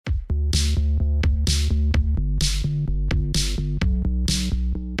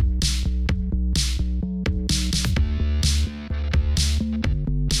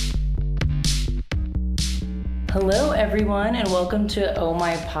everyone, and welcome to Oh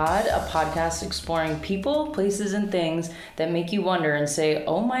My Pod, a podcast exploring people, places, and things that make you wonder and say,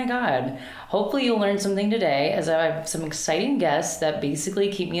 oh my God. Hopefully you'll learn something today, as I have some exciting guests that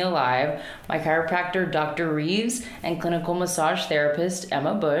basically keep me alive. My chiropractor, Dr. Reeves, and clinical massage therapist,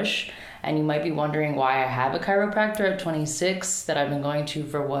 Emma Bush. And you might be wondering why I have a chiropractor at 26 that I've been going to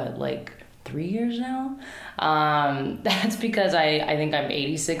for 3 years now? That's because I think I'm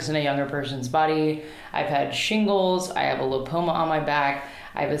 86 in a younger person's body. I've had shingles. I have a lipoma on my back.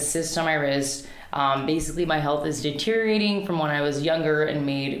 I have a cyst on my wrist. Basically, my health is deteriorating from when I was younger and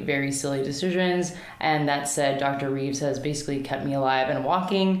made very silly decisions. And that said, Dr. Reeves has basically kept me alive and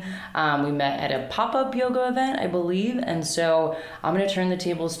walking. We met at a pop-up yoga event, I believe. And so I'm going to turn the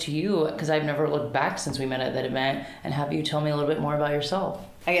tables to you because I've never looked back since we met at that event and have you tell me a little bit more about yourself.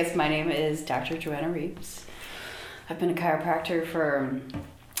 I guess my name is Dr. Joanna Reeves. I've been a chiropractor for,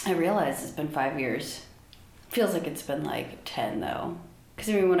 I realize it's been 5 years. Feels like it's been 10 though.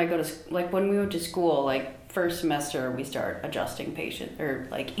 Because when I go to, when we went to school, first semester we start adjusting patient or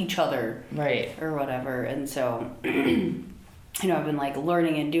each other. Right. Or whatever. And so, I've been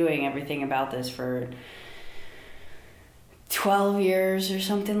learning and doing everything about this for 12 years or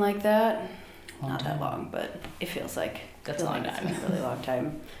something like that. Not that long, but it feels like. That's a long time. It's been a really long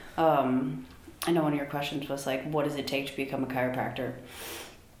time. I know one of your questions was what does it take to become a chiropractor?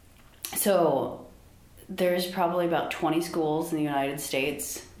 So there's probably about 20 schools in the United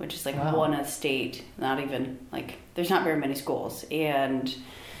States, which is wow. One a state. Not even there's not very many schools, and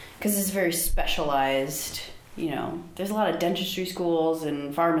because it's very specialized. There's a lot of dentistry schools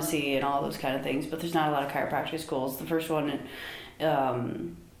and pharmacy and all those kind of things, but there's not a lot of chiropractic schools. The first one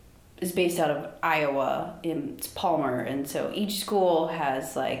is based out of Iowa. It's Palmer, and so each school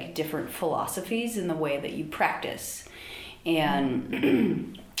has different philosophies in the way that you practice.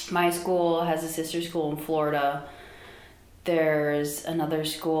 And my school has a sister school in Florida. There's another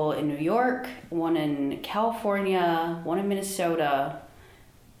school in New York, one in California, one in Minnesota.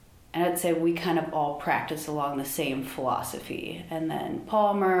 And I'd say we kind of all practice along the same philosophy. And then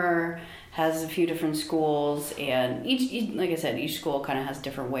Palmer has a few different schools, and each like I said, each school kind of has a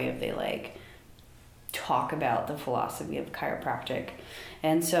different way of they talk about the philosophy of chiropractic.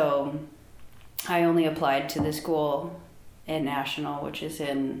 And so I only applied to the school in National, which is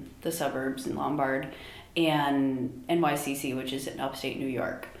in the suburbs in Lombard, and NYCC, which is in upstate New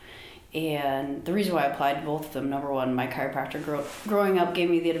York. And the reason why I applied to both of them, number one, my chiropractor growing up gave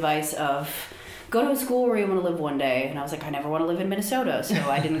me the advice of go to a school where you want to live one day. And I was I never want to live in Minnesota. So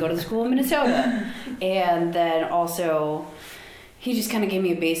I didn't go to the school in Minnesota. And then also, he just kind of gave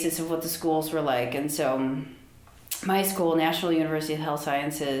me a basis of what the schools were like. And so my school, National University of Health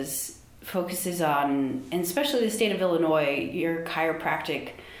Sciences, focuses on, and especially the state of Illinois, your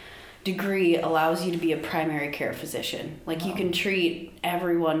chiropractic degree allows you to be a primary care physician. Wow. You can treat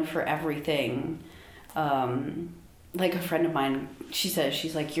everyone for everything. A friend of mine, she says,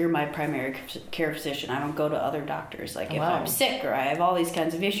 she's you're my primary care physician. I don't go to other doctors. If wow. I'm sick or I have all these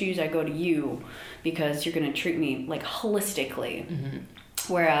kinds of issues, I go to you because you're going to treat me holistically. Mm-hmm.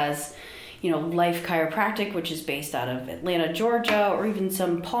 Whereas, Life Chiropractic, which is based out of Atlanta, Georgia, or even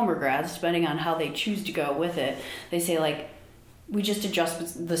some Palmer grads, depending on how they choose to go with it, they say we just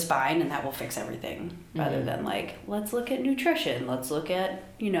adjust the spine and that will fix everything, rather than let's look at nutrition, let's look at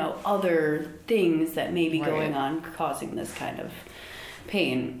other things that may be going on causing this kind of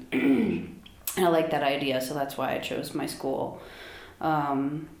pain. And I like that idea, so that's why I chose my school.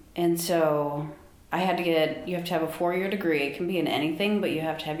 And so you have to have a 4-year degree. It can be in anything, but you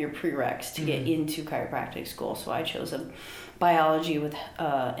have to have your prereqs to get into chiropractic school. So I chose a biology with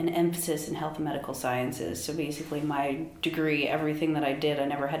an emphasis in health and medical sciences. So basically my degree, everything that I did, I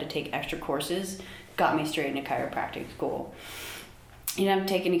never had to take extra courses, got me straight into chiropractic school. You don't have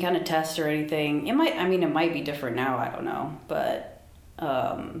to take any kind of test or anything. It might be different now, I don't know. But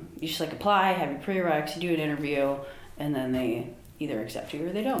you just apply, have your prereqs, you do an interview, and then they either accept you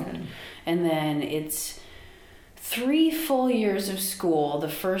or they don't. Mm-hmm. And then it's 3 full years of school. The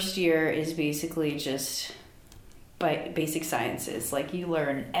first year is basically just basic sciences. You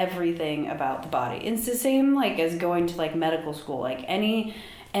learn everything about the body. It's the same as going to medical school. Any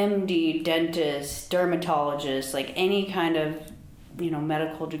MD, dentist, dermatologist, any kind of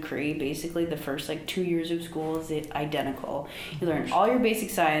medical degree, basically the first 2 years of school is identical. You learn all your basic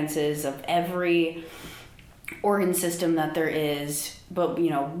sciences of every organ system that there is, but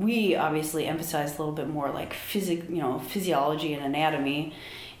we obviously emphasize a little bit more physiology and anatomy.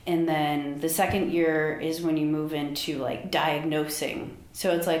 And then the second year is when you move into diagnosing.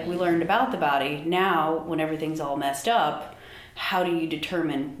 So it's we learned about the body. Now when everything's all messed up, how do you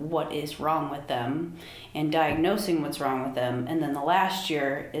determine what is wrong with them and diagnosing what's wrong with them. And then the last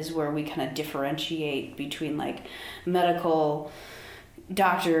year is where we kind of differentiate between like medical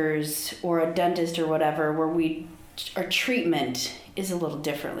doctors or a dentist or whatever, where our treatment is a little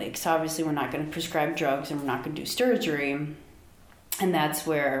differently, because obviously we're not going to prescribe drugs and we're not going to do surgery. And that's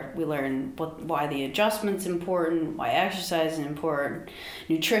where we learn why the adjustment's important, why exercise is important.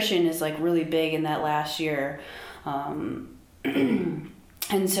 Nutrition is like really big in that last year.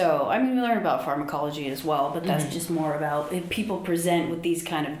 And so, I mean, we learn about pharmacology as well, but that's just more about if people present with these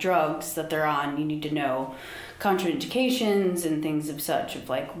kind of drugs that they're on, you need to know contraindications and things of such, of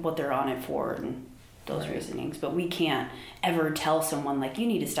like what they're on it for and those reasonings. But we can't ever tell someone like, you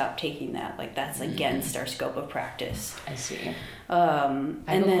need to stop taking that. Like that's against our scope of practice. I see. I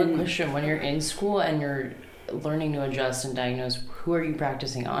have a quick question. When you're in school and you're learning to adjust and diagnose, who are you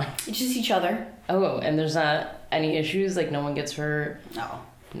practicing on? It's just each other. Oh, and there's not any issues? Like no one gets hurt?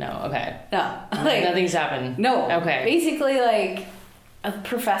 No, okay. No. Like, nothing's happened? No. Okay. Basically, like, a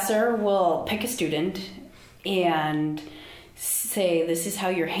professor will pick a student and say, this is how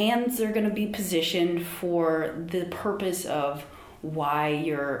your hands are going to be positioned for the purpose of why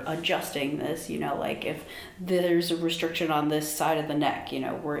you're adjusting this. You know, like if there's a restriction on this side of the neck, you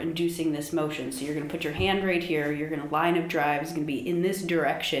know, we're inducing this motion. So you're going to put your hand right here. You're going to line of drive is going to be in this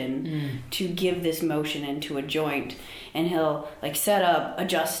direction to give this motion into a joint. And he'll like set up,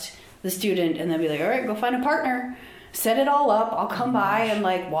 adjust the student, and then be like, all right, go find a partner. Set it all up. I'll come by and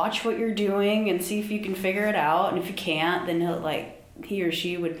like watch what you're doing and see if you can figure it out. And if you can't, then he or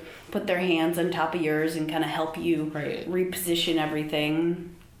she would put their hands on top of yours and kind of help you reposition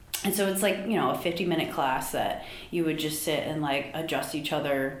everything. And so it's like, you know, a 50-minute class that you would just sit and like adjust each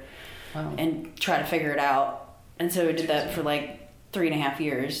other and try to figure it out. And so we did that for like 3.5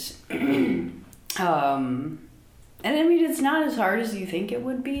 years. And I mean, it's not as hard as you think it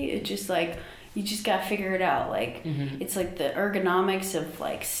would be. It's just like, you just got to figure it out. Like, it's like the ergonomics of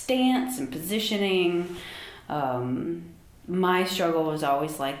like stance and positioning. My struggle was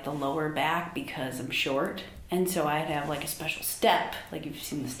always like the lower back because I'm short. And so I'd have like a special step. Like you've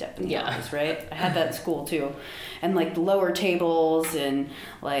seen the step in the office, right? I had that at school too. And like the lower tables and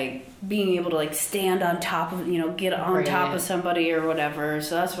like being able to like stand on top of, you know, get on top of somebody or whatever.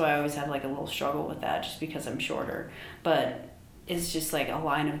 So that's why I always had like a little struggle with that, just because I'm shorter. But it's just like a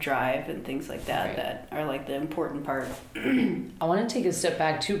line of drive and things like that that are like the important part. I want to take a step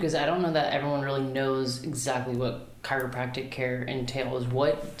back too, because I don't know that everyone really knows exactly what chiropractic care entails.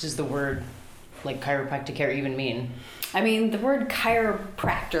 What does the word like chiropractic care even mean? I mean, the word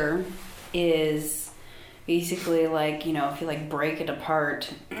chiropractor is basically like, you know, if you like break it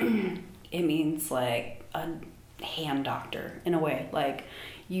apart, it means like a hand doctor in a way. Like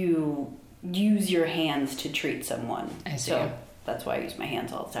you use your hands to treat someone. I see. So that's why I use my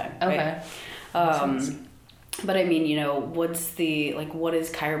hands all the time. Okay. Right? But I mean, you know, what is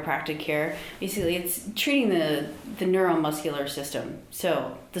chiropractic care? Basically, it's treating the neuromuscular system.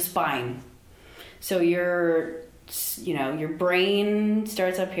 So the spine. So your brain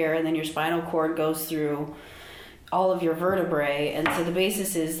starts up here, and then your spinal cord goes through all of your vertebrae. And so the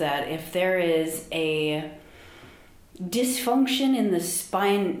basis is that if there is a dysfunction in the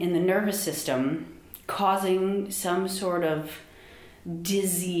spine, in the nervous system, causing some sort of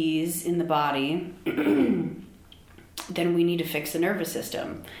disease in the body, then we need to fix the nervous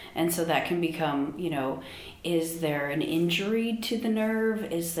system. And so that can become, you know, is there an injury to the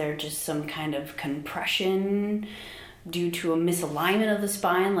nerve? Is there just some kind of compression due to a misalignment of the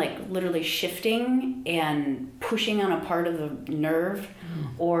spine, like literally shifting and pushing on a part of the nerve?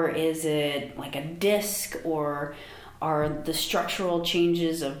 Or is it like a disc, or are the structural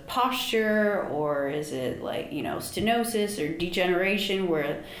changes of posture, or is it like, you know, stenosis or degeneration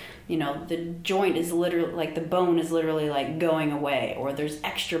where, you know, the joint is literally like the bone is literally like going away, or there's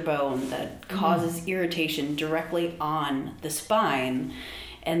extra bone that causes irritation directly on the spine.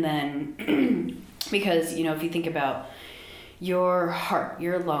 And then because, you know, if you think about your heart,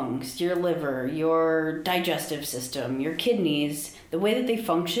 your lungs, your liver, your digestive system, your kidneys, the way that they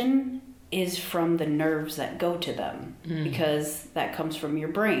function is from the nerves that go to them, because that comes from your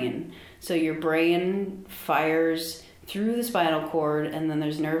brain. So your brain fires through the spinal cord, and then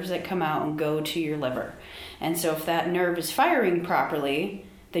there's nerves that come out and go to your liver. And so if that nerve is firing properly,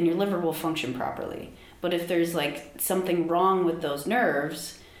 then your liver will function properly. But if there's like something wrong with those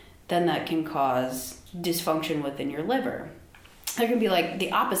nerves, then that can cause dysfunction within your liver. There can be like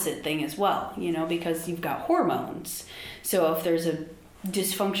the opposite thing as well, you know, because you've got hormones. So if there's a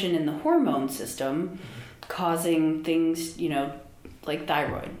dysfunction in the hormone system causing things, you know, like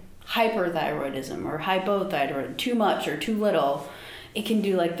thyroid, hyperthyroidism or hypothyroid, too much or too little, it can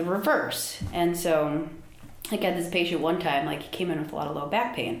do like the reverse. And so like I had this patient one time, like he came in with a lot of low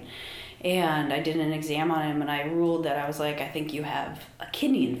back pain, and I did an exam on him, and I ruled that I was like, I think you have a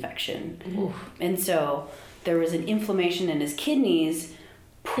kidney infection. Oof. And so there was an inflammation in his kidneys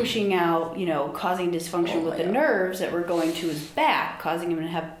pushing out, causing dysfunction with the nerves that were going to his back, causing him to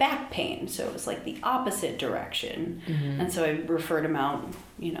have back pain. So it was like the opposite direction. Mm-hmm. And so I referred him out,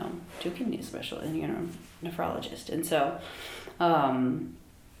 to a kidney specialist, nephrologist. And so,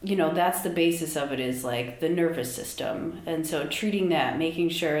 that's the basis of it, is like the nervous system. And so treating that, making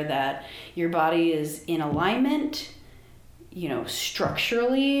sure that your body is in alignment,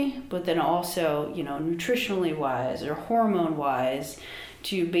 structurally, but then also, nutritionally wise or hormone wise,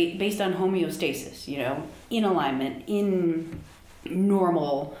 based on homeostasis, in alignment, in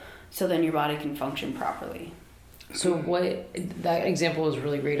normal, so then your body can function properly. So that example was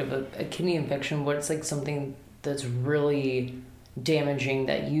really great of a kidney infection. What's like something that's really damaging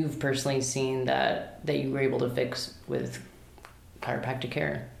that you've personally seen that you were able to fix with chiropractic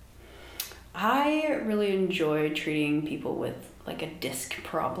care? I really enjoy treating people with like a disc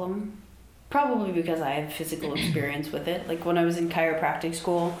problem. Probably because I have physical experience with it. Like when I was in chiropractic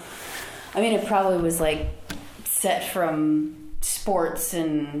school, it probably was like set from sports,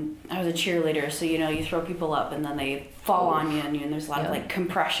 and I was a cheerleader. So, you throw people up and then they fall on you, and there's a lot of like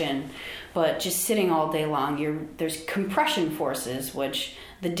compression. But just sitting all day long, there's compression forces, which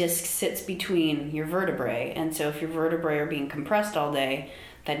the disc sits between your vertebrae. And so if your vertebrae are being compressed all day,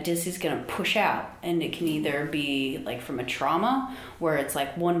 that disc is going to push out, and it can either be like from a trauma where it's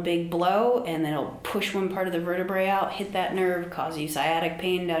like one big blow and then it'll push one part of the vertebrae out, hit that nerve, cause you sciatic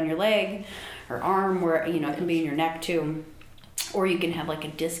pain down your leg or arm, where it can be in your neck too. Or you can have like a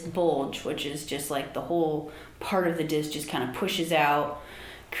disc bulge, which is just like the whole part of the disc just kind of pushes out,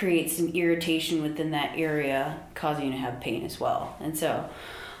 creates some irritation within that area, causing you to have pain as well. And so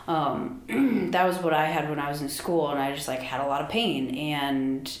that was what I had when I was in school, and I just like had a lot of pain,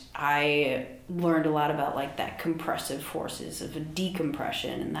 and I learned a lot about like that compressive forces of a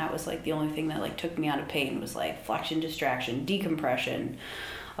decompression, and that was like the only thing that like took me out of pain was like flexion, distraction, decompression,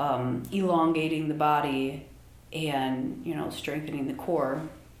 elongating the body, and strengthening the core.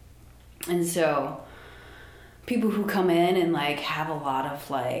 And so people who come in and like have a lot of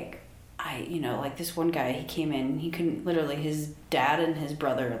like, like this one guy, he came in, he couldn't, literally his dad and his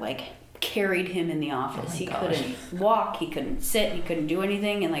brother like carried him in the office. He couldn't walk, he couldn't sit, he couldn't do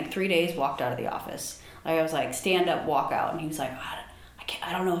anything. In like 3 days, walked out of the office. Like I was like, stand up, walk out. And he was like,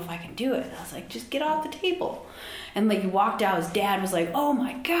 I don't know if I can do it. And I was like, just get off the table. And like he walked out, his dad was like, oh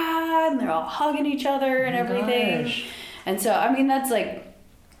my God. And they're all hugging each other and everything. Gosh. And so, that's like,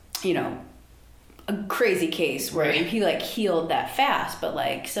 a crazy case where he like healed that fast, but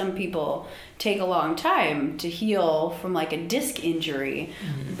like some people take a long time to heal from like a disc injury.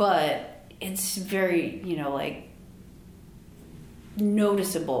 Mm-hmm. But it's very like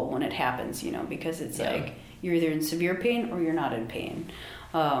noticeable when it happens, because it's like you're either in severe pain or you're not in pain.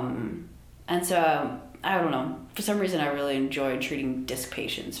 And so I don't know, for some reason I really enjoy treating disc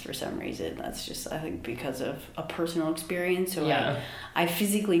patients. For some reason that's just, I think, because of a personal experience. So I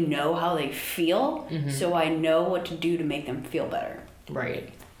physically know how they feel. Mm-hmm. So I know what to do to make them feel better.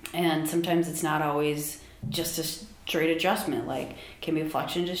 Right. And sometimes it's not always just a straight adjustment, like can be a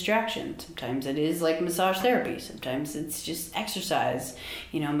flexion distraction. Sometimes it is like massage therapy. Sometimes it's just exercise,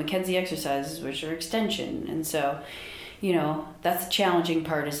 McKenzie exercises, which are extension. And so, that's the challenging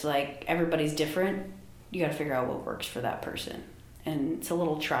part, is like everybody's different. You got to figure out what works for that person. And it's a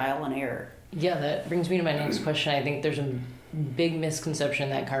little trial and error. Yeah, that brings me to my next question. I think there's a big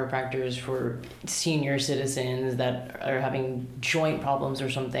misconception that chiropractors for senior citizens that are having joint problems or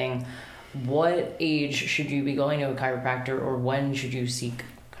something. What age should you be going to a chiropractor, or when should you seek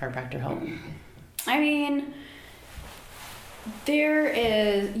chiropractor help? There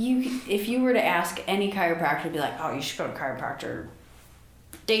is, if you were to ask any chiropractor, it'd be like, oh, you should go to chiropractor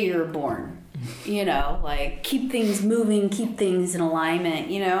day you were born. Like keep things moving, keep things in alignment,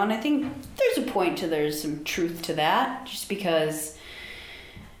 and I think there's some truth to that, just because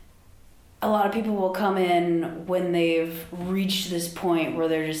a lot of people will come in when they've reached this point where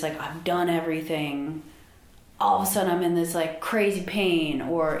they're just like, I've done everything. All of a sudden I'm in this like crazy pain,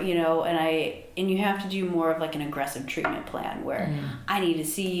 or, and you have to do more of like an aggressive treatment plan where I need to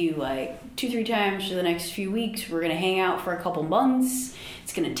see you like 2-3 times for the next few weeks. We're going to hang out for a couple months.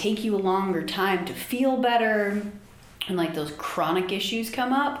 It's going to take you a longer time to feel better. And like those chronic issues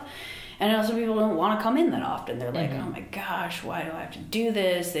come up. And also people don't want to come in that often. They're like, oh my gosh, why do I have to do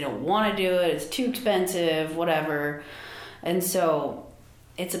this? They don't want to do it. It's too expensive, whatever. And so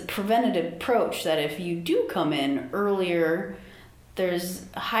it's a preventative approach that if you do come in earlier, there's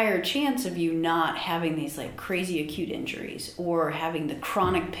a higher chance of you not having these like crazy acute injuries or having the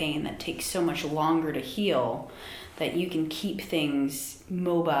chronic pain that takes so much longer to heal, that you can keep things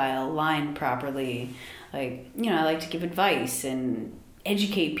mobile, lined properly. Like, you know, I like to give advice and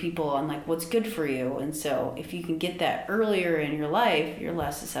educate people on like what's good for you. And so if you can get that earlier in your life, you're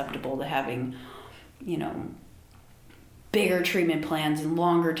less susceptible to having, you know, bigger treatment plans and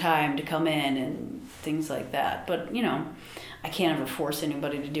longer time to come in and things like that. But, you know, I can't ever force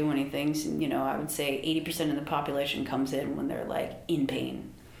anybody to do anything. So, you know, I would say 80% of the population comes in when they're like in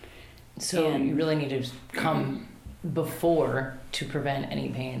pain. So you really need to come before to prevent any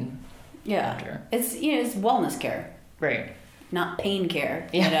pain. Yeah. After. It's, you know, it's wellness care. Right. Not pain care,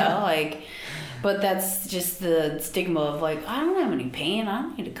 you know, like, but that's just the stigma of like, I don't have any pain. I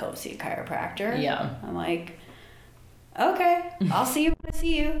don't need to go see a chiropractor. Yeah. I'm like, okay, I'll see you when I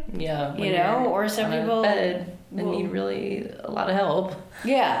see you. Yeah. You know, or some people bed and need really a lot of help.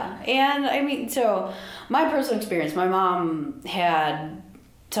 Yeah. And I mean, so my personal experience, my mom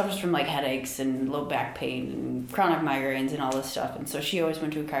suffers from like headaches and low back pain and chronic migraines and all this stuff. And so she always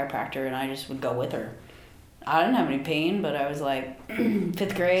went to a chiropractor and I just would go with her. I didn't have any pain, but I was like,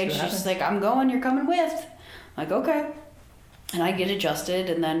 5th grade, she's just like, I'm going, you're coming with. I'm like, okay. And I get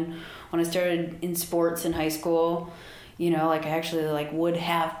adjusted. And then when I started in sports in high school, you know, like I actually like would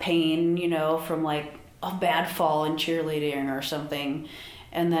have pain, you know, from like a bad fall in cheerleading or something.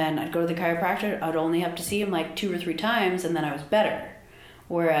 And then I'd go to the chiropractor. I'd only have to see him like 2 or 3 times and then I was better.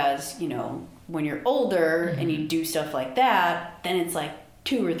 Whereas, you know, when you're older and you do stuff like that, then it's like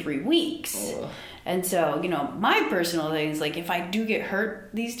 2 or 3 weeks. Ugh. And so, you know, my personal thing is like if I do get hurt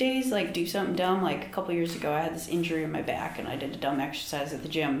these days, like do something dumb, like a couple years ago I had this injury in my back and I did a dumb exercise at the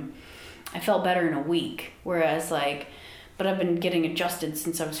gym. I felt better in a week. Whereas like, but I've been getting adjusted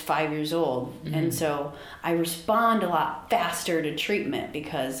since I was 5 years old. Mm-hmm. And so I respond a lot faster to treatment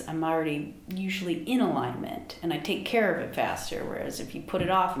because I'm already usually in alignment and I take care of it faster. Whereas if you put it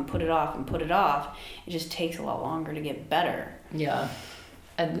off and put it off and put it off, it just takes a lot longer to get better. Yeah.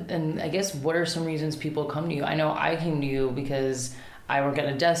 And I guess what are some reasons people come to you? I know I came to you because I work at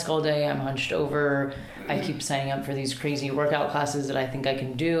a desk all day. I'm hunched over. I keep signing up for these crazy workout classes that I think I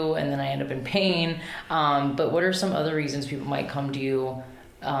can do, and then I end up in pain. But what are some other reasons people might come to you,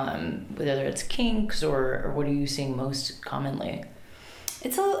 whether it's kinks or what are you seeing most commonly?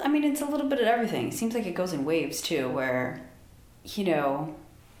 It's a little bit of everything. It seems like it goes in waves too, where, you know,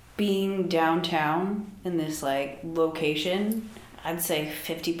 being downtown in this like location, I'd say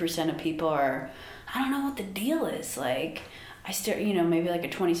 50% of people are, I don't know what the deal is. Like, you know, maybe like a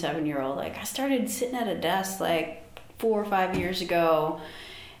 27-year-old, like I started sitting at a desk like 4 or 5 years ago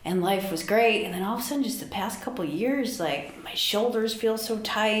and life was great. And then all of a sudden, just the past couple of years, like my shoulders feel so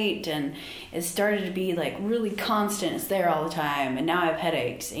tight and it started to be like really constant. It's there all the time. And now I have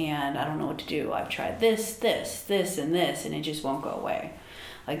headaches and I don't know what to do. I've tried this, and this, and it just won't go away.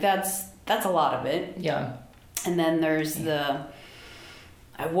 Like that's a lot of it. Yeah. And then there's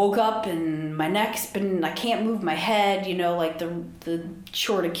I woke up and my neck's I can't move my head, you know, like the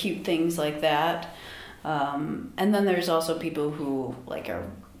short acute things like that. And then there's also people who like are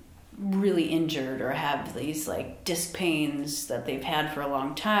really injured or have these like disc pains that they've had for a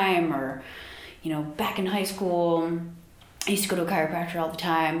long time, or, you know, back in high school, I used to go to a chiropractor all the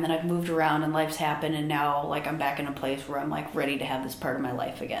time. Then I've moved around and life's happened, and now like I'm back in a place where I'm like ready to have this part of my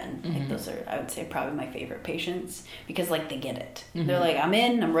life again. Mm-hmm. Like those are, I would say, probably my favorite patients because like they get it. Mm-hmm. They're like, I'm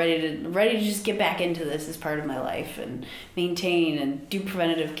ready to just get back into this as part of my life and maintain and do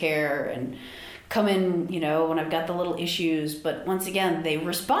preventative care and come in, you know, when I've got the little issues. But once again, they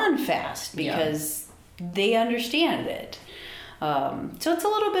respond fast because they understand it. So it's a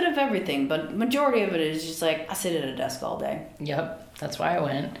little bit of everything, but majority of it is just like I sit at a desk all day. Yep, that's why I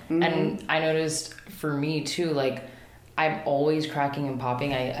went. Mm-hmm. And I noticed for me too, like I'm always cracking and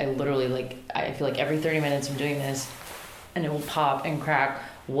popping. I literally like, I feel like every 30 minutes I'm doing this and it will pop and crack.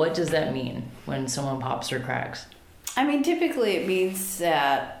 What does that mean when someone pops or cracks? I mean, typically it means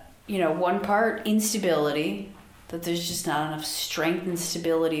that, you know, one part, instability, that there's just not enough strength and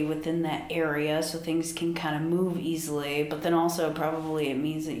stability within that area so things can kind of move easily. But then also probably it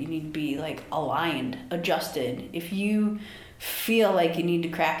means that you need to be like aligned, adjusted. If you feel like you need to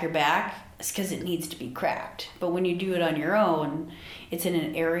crack your back, it's because it needs to be cracked. But when you do it on your own, it's in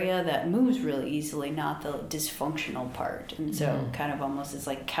an area that moves really easily, not the dysfunctional part. And so kind of almost is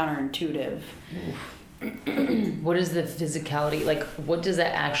like counterintuitive. Oof. What is the physicality, like what does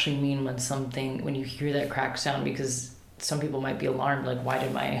that actually mean when you hear that crack sound? Because some people might be alarmed, like why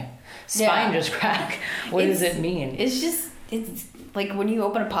did my spine just crack? What does it mean? It's just, it's like when you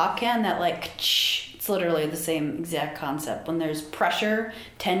open a pop can, that like, it's literally the same exact concept. When there's pressure,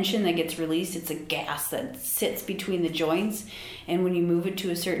 tension that gets released, it's a gas that sits between the joints. And when you move it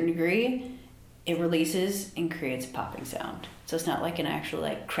to a certain degree, it releases and creates a popping sound. So it's not like an actual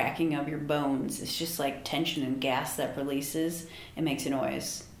like cracking of your bones. It's just like tension and gas that releases and makes a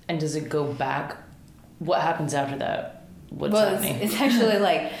noise. And does it go back? What happens after that? What's happening? It's actually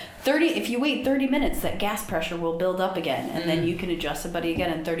like 30. If you wait 30 minutes, that gas pressure will build up again, and then you can adjust the body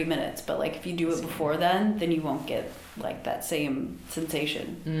again in 30 minutes. But like if you do it before then you won't get like that same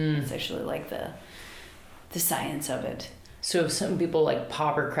sensation. It's actually like the science of it. So if some people like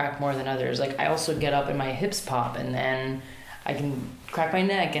pop or crack more than others, like I also get up and my hips pop, and then I can crack my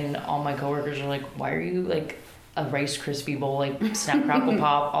neck, and all my coworkers are like, "Why are you like a Rice Krispie bowl, like snap, crackle,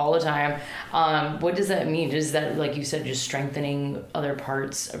 pop all the time?" What does that mean? Is that, like you said, just strengthening other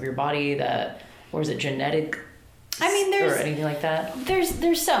parts of your body, or is it genetic? I mean, or anything like that?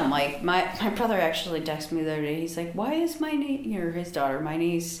 There's some, like my brother actually texted me the other day. He's like, "Why is my knee?" Or his daughter, my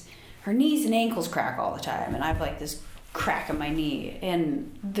niece, her knees and ankles crack all the time, and I have like this crack in my knee.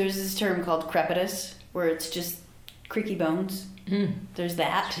 And there's this term called crepitus, where it's just creaky bones. There's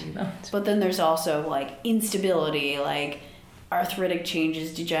that. But then there's also like instability, like arthritic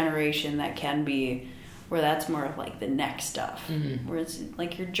changes, degeneration that can be, where that's more of like the neck stuff. Whereas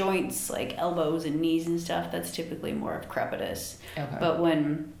like your joints, like elbows and knees and stuff, that's typically more of crepitus. Okay. But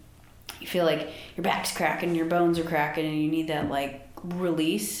when you feel like your back's cracking, your bones are cracking, and you need that like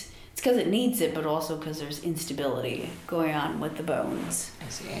release, it's because it needs it, but also because there's instability going on with the bones. I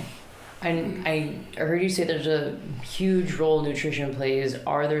see. I heard you say there's a huge role nutrition plays.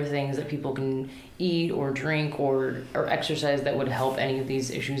 Are there things that people can eat or drink or exercise that would help any of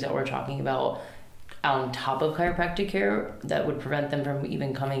these issues that we're talking about on top of chiropractic care that would prevent them from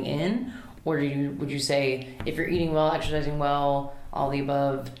even coming in? Or would you say if you're eating well, exercising well, all the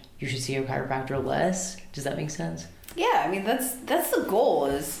above, you should see a chiropractor less? Does that make sense? Yeah, I mean, that's the goal.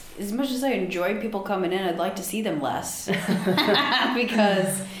 Is as much as I enjoy people coming in, I'd like to see them less.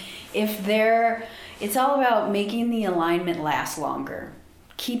 Because it's all about making the alignment last longer,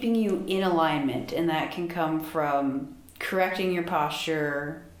 keeping you in alignment, and that can come from correcting your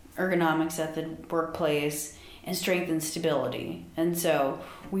posture, ergonomics at the workplace, and strength and stability. And so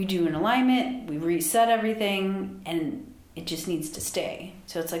we do an alignment, we reset everything, and it just needs to stay.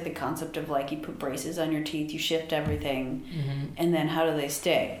 So it's like the concept of like you put braces on your teeth, you shift everything, and then how do they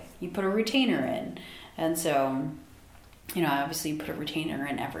stay? You put a retainer in. And so, you know, obviously you put a retainer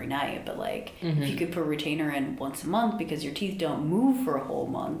in every night, but like if you could put a retainer in once a month because your teeth don't move for a whole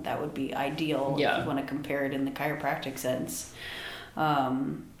month, that would be ideal if you want to compare it in the chiropractic sense.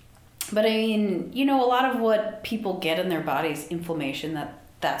 But I mean, you know, a lot of what people get in their bodies, inflammation,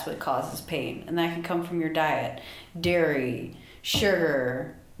 that's what causes pain. And that can come from your diet. Dairy,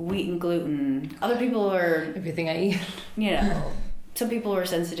 sugar, wheat and gluten. Other people are... Everything I eat. You know, some people are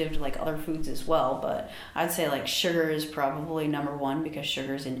sensitive to like other foods as well. But I'd say like sugar is probably number one because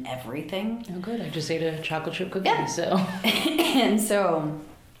sugar's in everything. Oh, good. I just ate a chocolate chip cookie, so... And so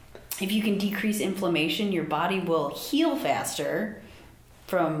if you can decrease inflammation, your body will heal faster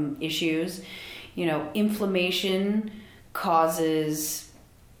from issues. You know, inflammation causes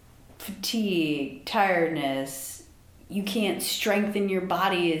fatigue, tiredness. You can't strengthen your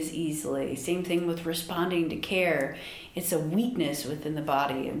body as easily. Same thing with responding to care. It's a weakness within the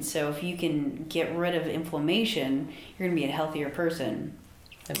body. And so if you can get rid of inflammation, you're going to be a healthier person.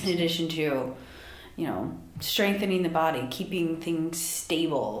 In addition to, you know, strengthening the body, keeping things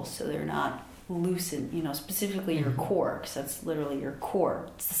stable so they're not loosen, you know, specifically your core, because that's literally your core.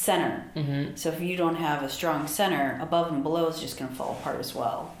 It's the center. So if you don't have a strong center, above and below is just going to fall apart as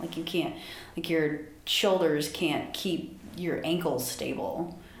well. Like you can't, like your shoulders can't keep your ankles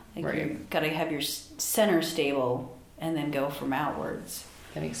stable. Like you got to have your center stable and then go from outwards.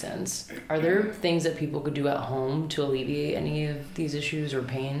 That makes sense. Are there things that people could do at home to alleviate any of these issues or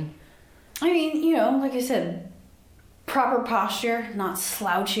pain? I mean, you know, like I said, proper posture, not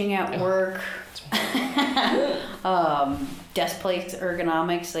slouching at work. Desk place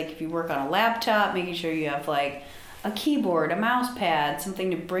ergonomics, like if you work on a laptop, making sure you have like a keyboard, a mouse pad,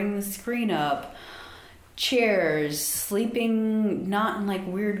 something to bring the screen up. Chairs, sleeping not in like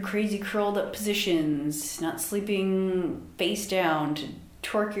weird, crazy curled up positions, not sleeping face down to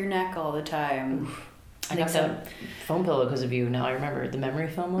torque your neck all the time. I got that foam pillow because of you. Now I remember the memory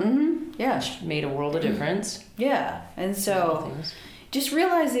foam one. Yeah. Which made a world of difference. Yeah. And so just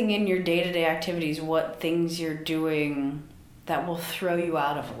realizing in your day-to-day activities what things you're doing that will throw you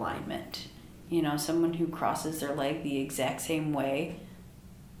out of alignment. You know, someone who crosses their leg the exact same way,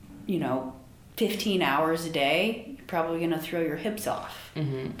 you know, 15 hours a day, you're probably going to throw your hips off,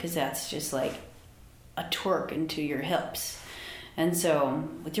 Mm-hmm. because that's just like a torque into your hips. And so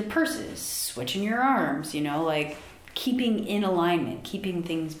with your purses, switching your arms, you know, like keeping in alignment, keeping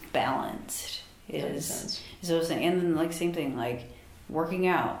things balanced is those things. And then like same thing, like working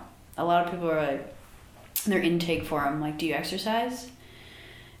out. A lot of people are like, their intake form, like, do you exercise?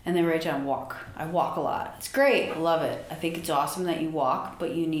 And they write down walk. I walk a lot. It's great. I love it. I think it's awesome that you walk,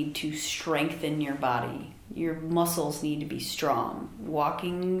 but you need to strengthen your body. Your muscles need to be strong.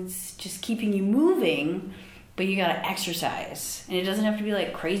 Walking's just keeping you moving, but you gotta exercise. And it doesn't have to be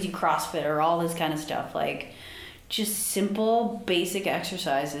like crazy CrossFit or all this kind of stuff. Like, just simple, basic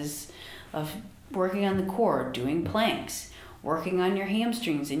exercises of working on the core, doing planks, working on your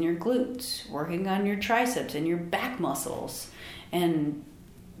hamstrings and your glutes, working on your triceps and your back muscles. And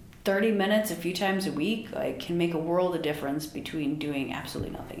 30 minutes a few times a week, like, can make a world of difference between doing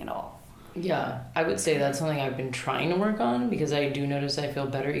absolutely nothing at all. Yeah, I would say that's something I've been trying to work on, because I do notice I feel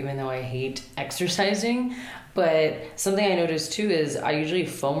better even though I hate exercising. But something I noticed too is I usually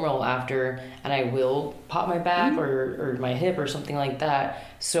foam roll after, and I will pop my back or my hip or something like that.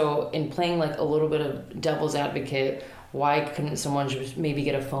 So in playing like a little bit of devil's advocate, why couldn't someone just maybe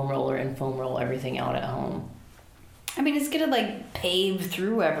get a foam roller and foam roll everything out at home? I mean, it's gonna like pave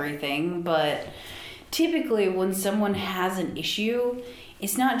through everything, but typically when someone has an issue,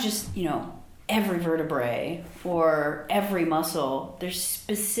 it's not just, you know, every vertebrae or every muscle. There's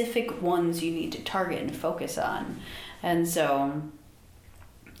specific ones you need to target and focus on. And so,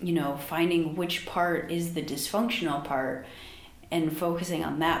 you know, finding which part is the dysfunctional part and focusing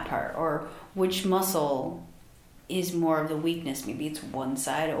on that part, or which muscle is more of the weakness. Maybe it's one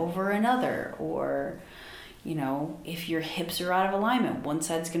side over another, or, you know, if your hips are out of alignment, one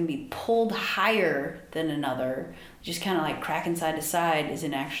side's going to be pulled higher than another. Just kind of like cracking side to side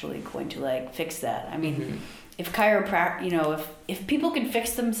isn't actually going to like fix that. I mean, if chiropractic, you know, if people could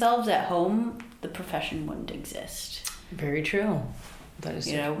fix themselves at home, the profession wouldn't exist. Very true. That is,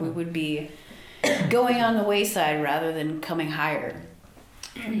 you know, we would be going on the wayside rather than coming higher.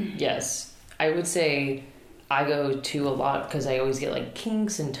 Yes, I would say I go to a lot because I always get like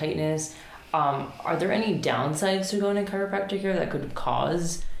kinks and tightness. Are there any downsides to going to chiropractic care that could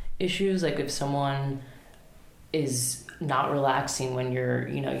cause issues? Like if someone is not relaxing when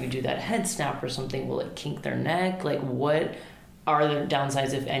you do that head snap or something, will it kink their neck? Like, what are the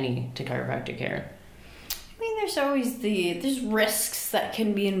downsides, if any, to chiropractic care? I mean, there's always there's risks that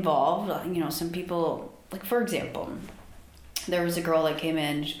can be involved. You know, some people, like for example, there was a girl that came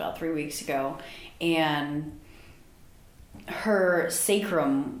in about 3 weeks ago, and her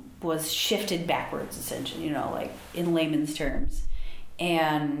sacrum was shifted backwards, essentially, you know, like in layman's terms.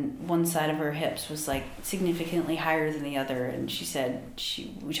 And one side of her hips was like significantly higher than the other. And she said,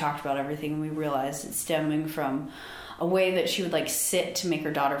 we talked about everything, and we realized it's stemming from a way that she would like sit to make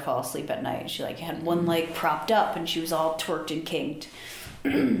her daughter fall asleep at night. She like had one leg propped up and she was all twerked and kinked.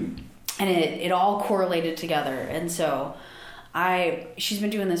 And it all correlated together. And so she's been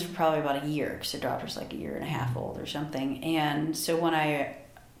doing this for probably about a year, because her daughter's like 1.5 years old or something. And so when I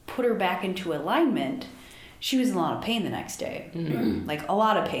put her back into alignment, she was in a lot of pain the next day. Like a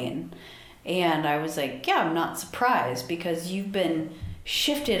lot of pain. And I was like, yeah, I'm not surprised, because you've been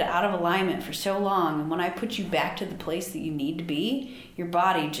shifted out of alignment for so long, and when I put you back to the place that you need to be, your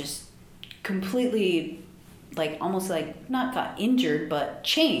body just completely, like, almost like not got injured but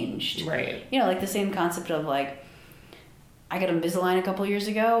changed. Right. You know, like the same concept of like, I got Invisalign a couple years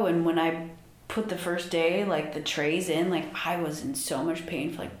ago, and when I put the first day, like the trays in, like I was in so much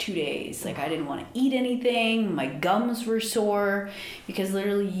pain for like 2 days. Like I didn't want to eat anything. My gums were sore, because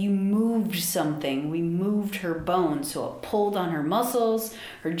literally you moved something. We moved her bone, so it pulled on her muscles.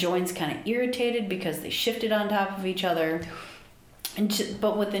 Her joints kind of irritated because they shifted on top of each other.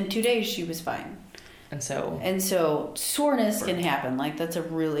 But within 2 days, she was fine. And so soreness can happen. Like that's a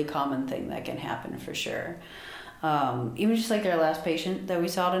really common thing that can happen for sure. Even just like our last patient that we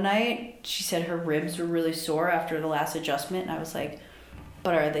saw tonight, she said her ribs were really sore after the last adjustment. And I was like,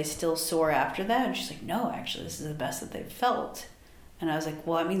 but are they still sore after that? And she's like, no, actually, this is the best that they've felt. And I was like,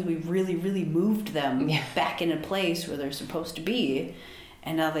 well, that means we really, really moved them back into place where they're supposed to be.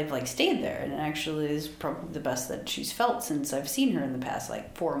 And now they've like stayed there. And it actually is probably the best that she's felt since I've seen her in the past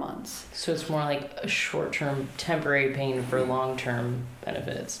like 4 months. So it's more like a short-term temporary pain for long-term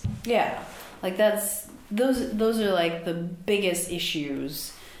benefits. Yeah. Like those are like the biggest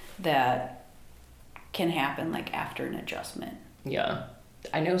issues that can happen like after an adjustment. Yeah.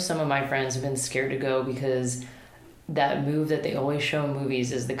 I know some of my friends have been scared to go because that move that they always show in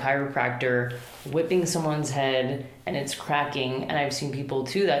movies is the chiropractor whipping someone's head and it's cracking. And I've seen people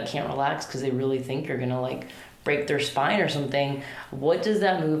too that can't relax because they really think you're gonna like break their spine or something. What does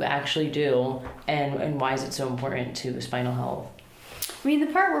that move actually do, and why is it so important to spinal health? I mean, the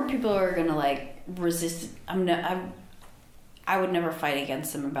part where people are gonna like resist, I would never fight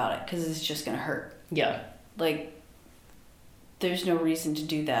against them about it because it's just gonna hurt. Yeah. Like, there's no reason to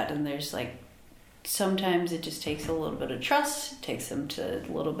do that, and there's like, sometimes it just takes a little bit of trust. It takes them to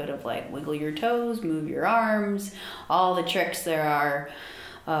a little bit of like wiggle your toes, move your arms, all the tricks there are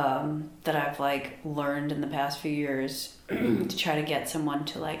that I've like learned in the past few years to try to get someone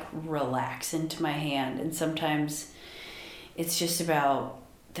to like relax into my hand. And sometimes it's just about,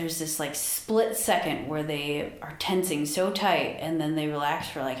 there's this like split second where they are tensing so tight and then they relax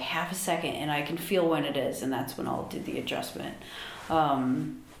for like half a second and I can feel when it is, and that's when I'll do the adjustment.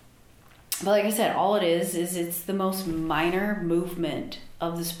 But like I said, all it is it's the most minor movement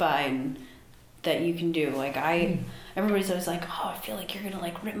of the spine that you can do. Like everybody's always like, oh, I feel like you're gonna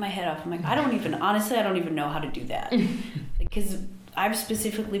like rip my head off. I'm like, honestly, I don't even know how to do that. Because I've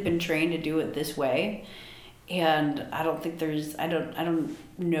specifically been trained to do it this way. And I don't think I don't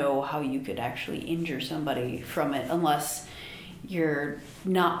know how you could actually injure somebody from it unless you're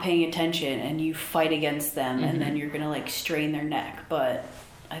not paying attention and you fight against them and then you're gonna like strain their neck. But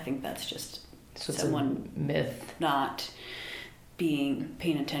I think that's just someone myth, not paying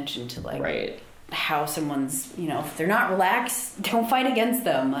attention to like right. how someone's, if they're not relaxed, don't fight against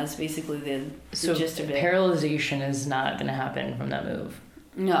them. That's basically the gist of it. Paralyzation is not going to happen from that move.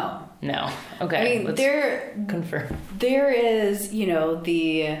 No. Okay. I mean, confirm. There is,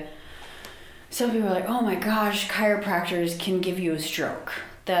 some people are like, oh my gosh, chiropractors can give you a stroke.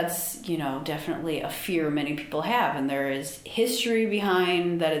 That's, definitely a fear many people have. And there is history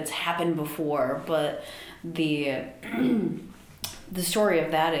behind that it's happened before. But the story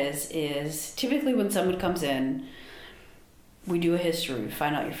of that is typically when someone comes in, we do a history. We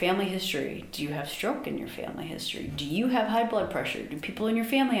find out your family history. Do you have stroke in your family history? Do you have high blood pressure? Do people in your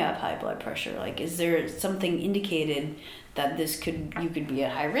family have high blood pressure? Like, is there something indicated that you could be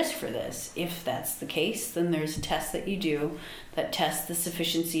at high risk for this? If that's the case, then there's a test that you do that tests the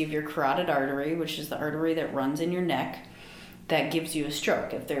sufficiency of your carotid artery, which is the artery that runs in your neck, that gives you a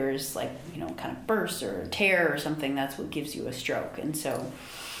stroke. If there's like, kind of burst or a tear or something, that's what gives you a stroke. And so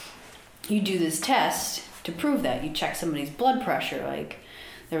you do this test to prove that. You check somebody's blood pressure. Like,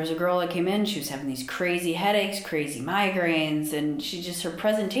 there was a girl that came in, she was having these crazy headaches, crazy migraines, and her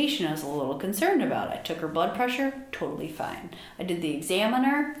presentation I was a little concerned about. I took her blood pressure, totally fine. I did the exam on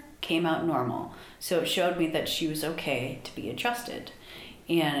her, came out normal. So it showed me that she was okay to be adjusted.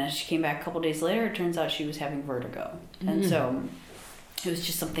 And as she came back a couple days later, it turns out she was having vertigo. And so it was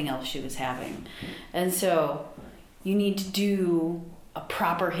just something else she was having. And so you need to do a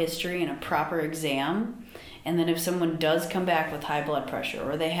proper history and a proper exam. And then if someone does come back with high blood pressure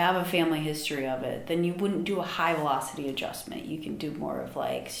or they have a family history of it, then you wouldn't do a high velocity adjustment. You can do more of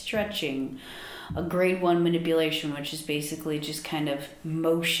like stretching, a grade 1 manipulation, which is basically just kind of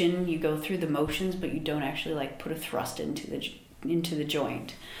motion. You go through the motions, but you don't actually like put a thrust into the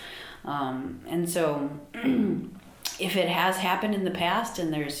joint. And so if it has happened in the past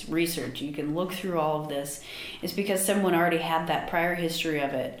and there's research, you can look through all of this, it's because someone already had that prior history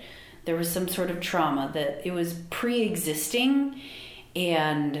of it. There was some sort of trauma that it was pre-existing,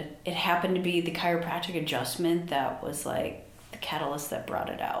 and it happened to be the chiropractic adjustment that was like the catalyst that brought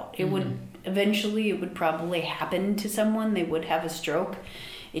it out. It would probably happen to someone. They would have a stroke.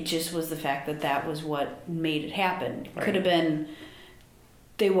 It just was the fact that was what made it happen. Right. Could have been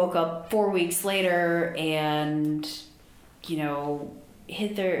they woke up 4 weeks later and,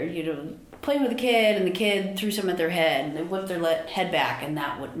 hit their, playing with a kid, and the kid threw something at their head, and they whipped their head back, and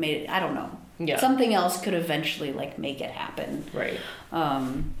that what made it, I don't know. Yeah. Something else could eventually, make it happen. Right.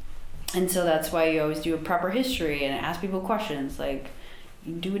 And so that's why you always do a proper history and ask people questions, like,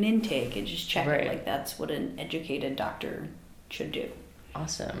 you do an intake and just check it. Like, that's what an educated doctor should do.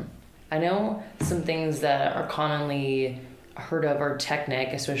 Awesome. I know some things that are commonly heard of are technic,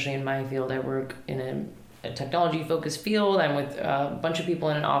 especially in my field. I work in a technology-focused field. I'm with a bunch of people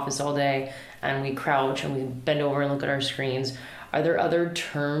in an office all day, and we crouch and we bend over and look at our screens. Are there other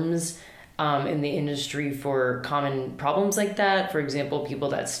terms in the industry for common problems like that? For example, people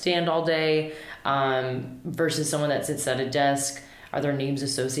that stand all day versus someone that sits at a desk. Are there names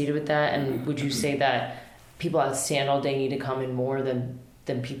associated with that? And would you say that people that stand all day need to come in more than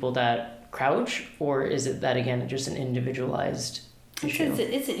people that crouch? Or is it that, again, just an individualized issue?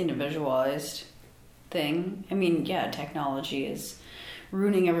 It's an individualized thing. I mean, yeah, technology is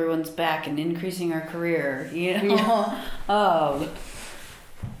ruining everyone's back and increasing our career, you know? Yeah.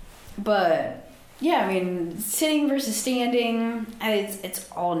 But yeah, I mean, sitting versus standing, it's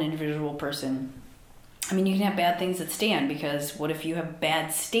all an individual person. I mean, you can have bad things that stand, because what if you have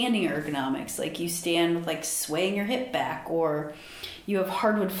bad standing ergonomics? Like you stand with like swaying your hip back, or you have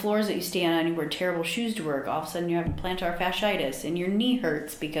hardwood floors that you stand on, you wear terrible shoes to work. All of a sudden you have plantar fasciitis and your knee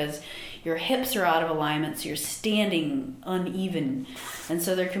hurts because your hips are out of alignment, so you're standing uneven. And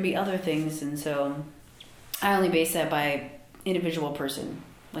so there can be other things. And so I only base that by individual person.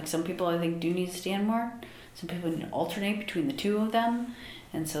 Like some people I think do need to stand more. Some people need to alternate between the two of them.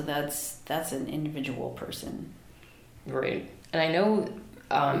 And so that's an individual person. Right. And I know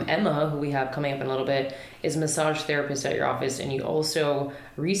Emma, who we have coming up in a little bit, is a massage therapist at your office, and you also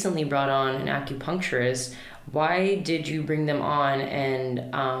recently brought on an acupuncturist. Why did you bring them on and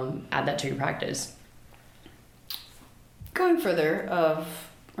add that to your practice? Going further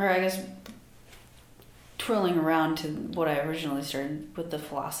or I guess twirling around to what I originally started with, the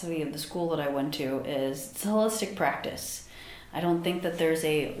philosophy of the school that I went to, is it's a holistic practice. I don't think that there's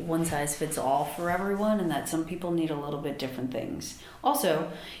a one-size-fits-all for everyone, and that some people need a little bit different things.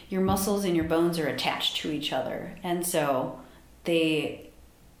 Also, your muscles and your bones are attached to each other, and so they,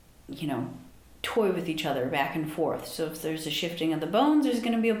 toy with each other back and forth. So if there's a shifting of the bones, there's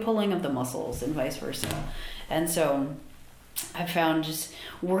going to be a pulling of the muscles, and vice versa. And so I found just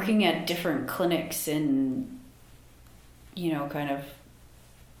working at different clinics and, kind of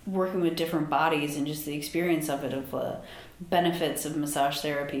working with different bodies and just the experience of it, of benefits of massage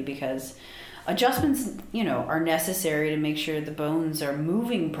therapy, because adjustments, are necessary to make sure the bones are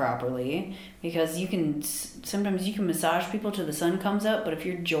moving properly, because sometimes you can massage people till the sun comes up, but if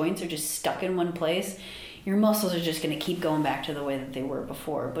your joints are just stuck in one place, your muscles are just going to keep going back to the way that they were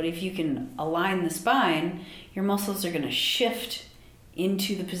before. But if you can align the spine, your muscles are going to shift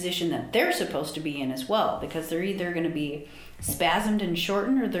into the position that they're supposed to be in as well, because they're either going to be spasmed and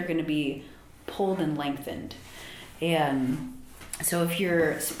shortened, or they're going to be pulled and lengthened. And so if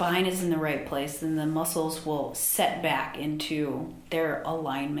your spine is in the right place, then the muscles will set back into their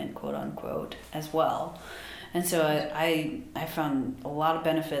alignment, quote unquote, as well. And so I found a lot of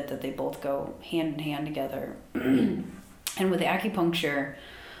benefit that they both go hand in hand together. And with acupuncture,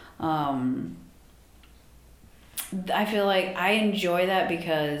 I feel like I enjoy that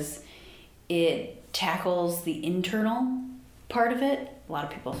because it tackles the internal part of it. A lot of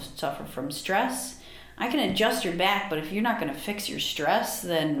people suffer from stress. I can adjust your back, but if you're not going to fix your stress,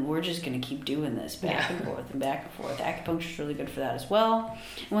 then we're just going to keep doing this back and forth and back and forth. Acupuncture is really good for that as well.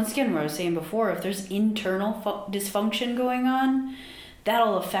 And once again, what I was saying before, if there's internal dysfunction going on,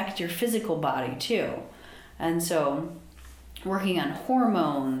 that'll affect your physical body too. And so working on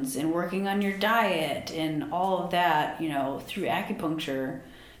hormones and working on your diet and all of that, through acupuncture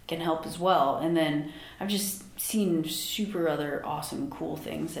can help as well. And then I've just seen super other awesome, cool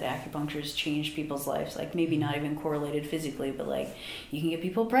things that acupuncture has changed people's lives. Like maybe not even correlated physically, but like you can get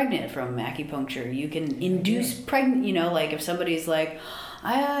people pregnant from acupuncture. You can induce pregnant, like if somebody's like,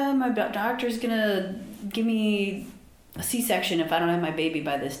 my doctor's gonna give me a C-section if I don't have my baby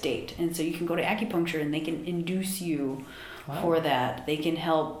by this date. And so you can go to acupuncture and they can induce you for that. They can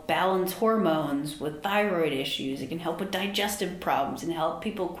help balance hormones with thyroid issues. It can help with digestive problems and help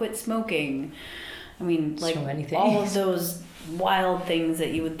people quit smoking. I mean, like so many things. All of those wild things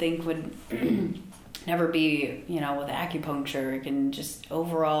that you would think would never be, with acupuncture. It can just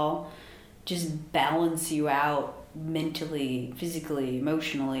overall just balance you out mentally, physically,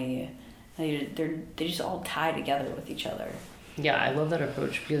 emotionally. They just all tie together with each other. Yeah, I love that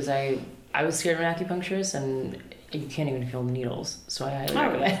approach because I was scared of an acupuncturist, and you can't even feel the needles. So I highly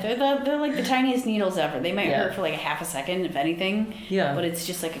recommend. They're like the tiniest needles ever. They might hurt for like a half a second, if anything. Yeah. But it's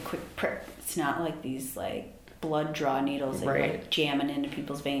just like a quick prick. It's not like these like blood draw needles that you're like jamming into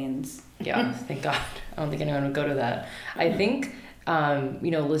people's veins. Yeah, thank God. I don't think anyone would go to that. I think,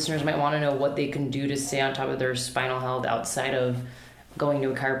 listeners might want to know what they can do to stay on top of their spinal health outside of going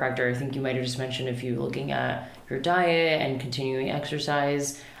to a chiropractor. I think you might have just mentioned a few, looking at your diet and continuing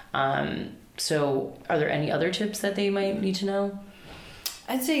exercise. So are there any other tips that they might need to know?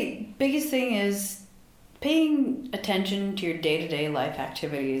 I'd say biggest thing is paying attention to your day-to-day life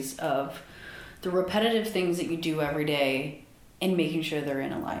activities of the repetitive things that you do every day and making sure they're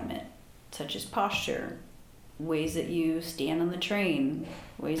in alignment, such as posture, ways that you stand on the train,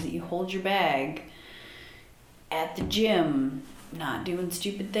 ways that you hold your bag, at the gym, not doing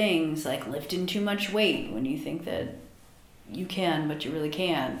stupid things like lifting too much weight when you think that you can, but you really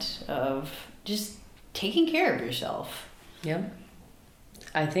can't, of just taking care of yourself. Yep.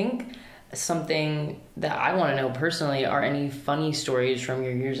 I think something that I want to know personally are any funny stories from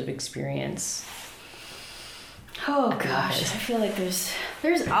your years of experience. Oh gosh, I feel like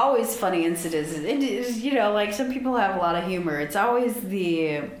there's always funny incidents. It is, you know, like some people have a lot of humor. It's always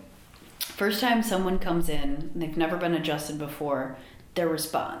the first time someone comes in and they've never been adjusted before, their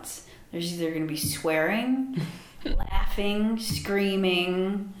response. There's either going to be swearing, laughing,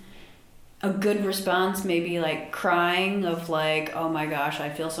 screaming. A good response, maybe like crying of like, oh my gosh, I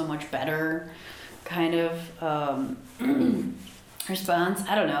feel so much better kind of response.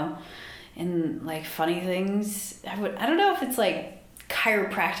 I don't know. And like funny things, I don't know if it's like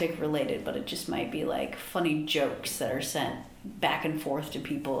chiropractic related, but it just might be like funny jokes that are sent back and forth to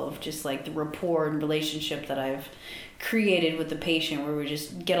people of just like the rapport and relationship that I've created with the patient, where we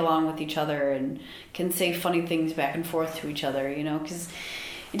just get along with each other and can say funny things back and forth to each other, you know, because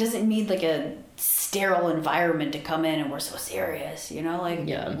it doesn't need like a sterile environment to come in and we're so serious, you know, like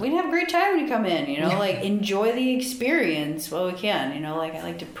we'd have a great time when you come in, you know, like enjoy the experience while we can, you know, like I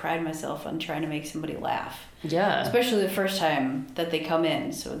like to pride myself on trying to make somebody laugh. Yeah. Especially the first time that they come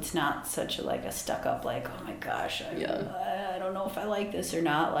in, so it's not such a, like a stuck up like, oh my gosh, I don't know if I like this or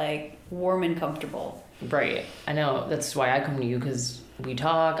not, like warm and comfortable. Right. I know. That's why I come to you, because we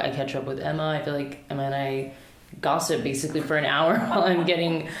talk, I catch up with Emma. I feel like Emma and I gossip basically for an hour while I'm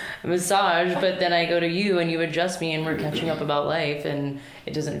getting a massage, but then I go to you and you adjust me and we're catching up about life, and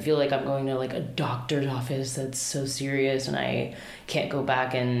it doesn't feel like I'm going to like a doctor's office that's so serious and I can't go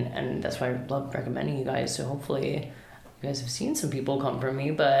back, and that's why I love recommending you guys. So hopefully you guys have seen some people come from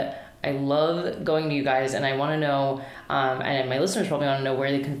me, but I love going to you guys, and I want to know, and my listeners probably want to know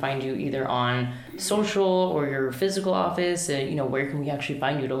where they can find you, either on social or your physical office, you know, where can we actually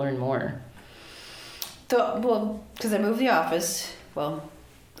find you to learn more? Well, because I moved the office,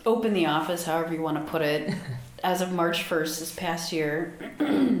 open the office, however you want to put it, as of March 1st this past year,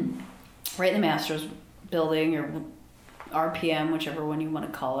 right in the Masters building, or RPM, whichever one you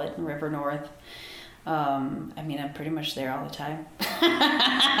want to call it, in River North. I mean, I'm pretty much there all the time.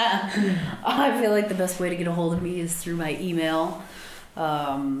 I feel like the best way to get a hold of me is through my email.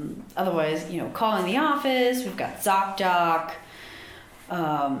 Otherwise, you know, calling the office, we've got ZocDoc.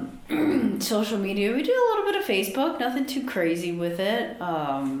 Social media, we do a little bit of Facebook, nothing too crazy with it.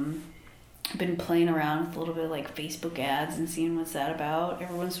 I've been playing around with a little bit of like Facebook ads and seeing what's that about.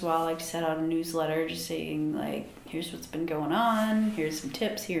 Every once in a while I like to send out a newsletter just saying like, here's what's been going on, here's some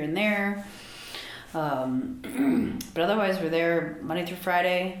tips here and there. But otherwise we're there Monday through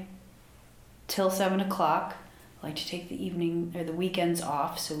Friday till 7:00. I like to take the evening or the weekends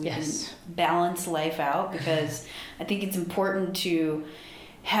off so we can balance life out, because I think it's important to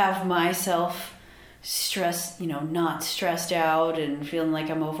have myself not stressed out and feeling like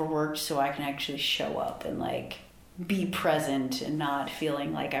I'm overworked, so I can actually show up and like be present and not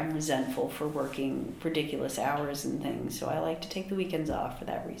feeling like I'm resentful for working ridiculous hours and things. So I like to take the weekends off for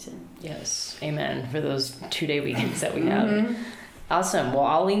that reason. Yes. Amen. For those 2-day weekends that we have. Awesome. Well,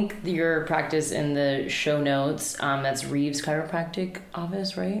 I'll link your practice in the show notes. That's Reeves Chiropractic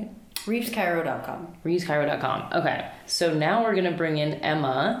Office, right? ReevesChiro.com. ReevesChiro.com. Okay. So now we're going to bring in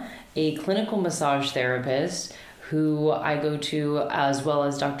Emma, a clinical massage therapist who I go to, as well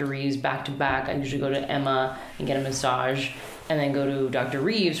as Dr. Reeves, back to back. I usually go to Emma and get a massage, and then go to Dr.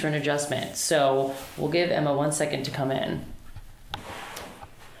 Reeves for an adjustment. So we'll give Emma 1 second to come in.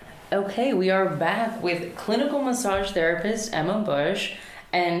 Okay, we are back with clinical massage therapist Emma Bush.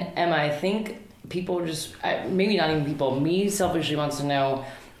 And Emma, I think people just, maybe not even people, me selfishly wants to know,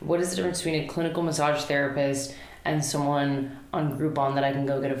 what is the difference between a clinical massage therapist and someone on Groupon that I can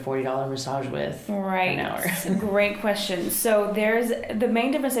go get a $40 massage with right. an hour? Great question. So there's the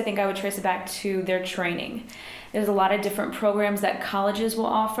main difference. I think I would trace it back to their training. There's a lot of different programs that colleges will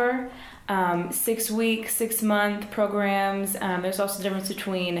offer, 6-week, 6-month programs. There's also the difference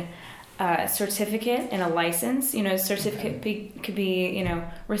between a certificate and a license. You know, a certificate could be,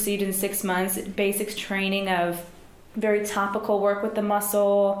 received in 6 months. Basics training of very topical work with the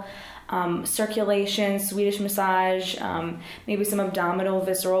muscle, circulation, Swedish massage, maybe some abdominal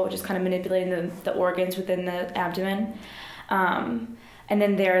visceral, which is kind of manipulating the organs within the abdomen. And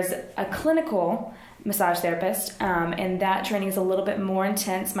then there's a clinical massage therapist, and that training is a little bit more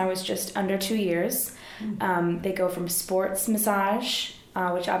intense. Mine was just under 2 years. They go from sports massage,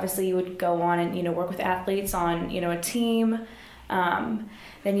 which obviously you would go on and, work with athletes on, a team.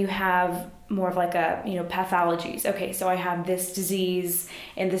 Then you have more of like a, pathologies. Okay, so I have this disease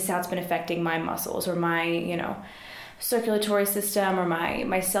and this is how it's been affecting my muscles or my, circulatory system or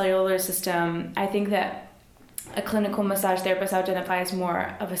my cellular system. I think that a clinical massage therapist identifies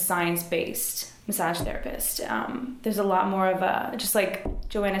more of a science-based massage therapist. There's a lot more of a, just like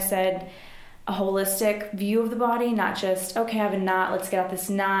Joanna said, a holistic view of the body, not just, okay, I have a knot, let's get out this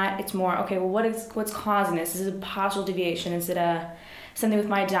knot. It's more, okay, well, what's causing this? Is it a postural deviation? Is it something with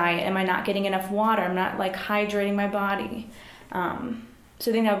my diet? Am I not getting enough water? I'm not like hydrating my body. So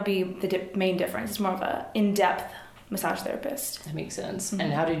I think that would be the main difference. It's more of a in-depth massage therapist. That makes sense.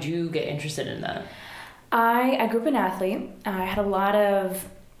 And how did you get interested in that? I grew up an athlete. I had a lot of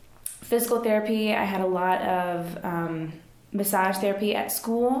physical therapy. I had a lot of massage therapy at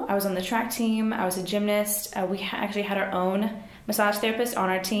school. I was on the track team. I was a gymnast. We actually had our own massage therapist on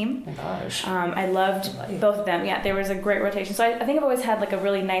our team. Oh my gosh. I loved both of them. Yeah, there was a great rotation. So I think I've always had like a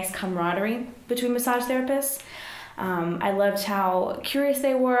really nice camaraderie between massage therapists. I loved how curious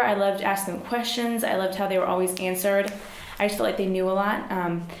they were. I loved asking them questions. I loved how they were always answered. I just felt like they knew a lot.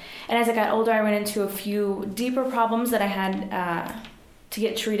 And as I got older, I ran into a few deeper problems that I had to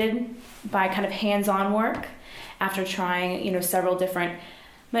get treated by kind of hands-on work after trying, several different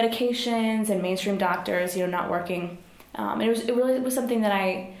medications and mainstream doctors, not working. And it really was something that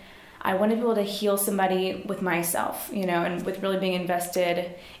I wanted to be able to heal somebody with myself, and with really being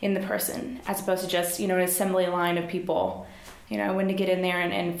invested in the person as opposed to just, an assembly line of people, when to get in there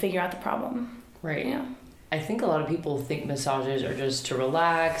and figure out the problem. Right. Yeah. I think a lot of people think massages are just to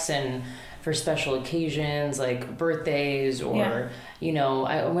relax and for special occasions like birthdays or,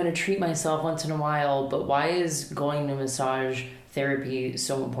 I want to treat myself once in a while. But why is going to massage therapy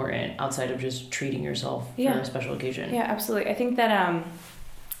so important outside of just treating yourself for a special occasion? Yeah, absolutely. I think that,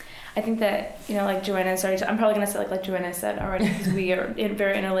 like Joanna, sorry, I'm probably going to say like Joanna said already because we are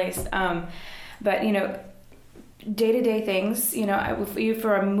very interlaced. But, day-to-day things,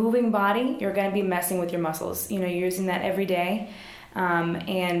 for a moving body, you're going to be messing with your muscles. You're using that every day.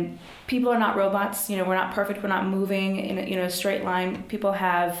 And people are not robots. We're not perfect. We're not moving in a straight line. People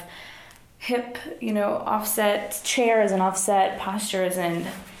have hip, offset chairs and offset postures, and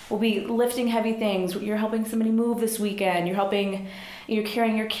we'll be lifting heavy things. You're helping somebody move this weekend. You're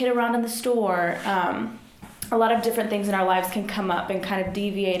carrying your kid around in the store. A lot of different things in our lives can come up and kind of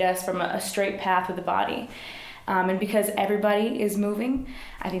deviate us from a straight path with the body. And because everybody is moving,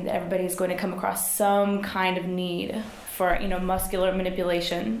 I think that everybody is going to come across some kind of need for, muscular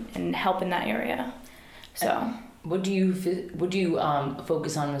manipulation and help in that area. So, what do you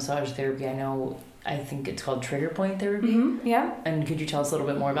focus on massage therapy? I think it's called trigger point therapy. Mm-hmm, yeah. And could you tell us a little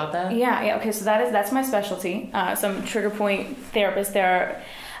bit more about that? Yeah. Okay. So that's my specialty. Some trigger point therapists. There are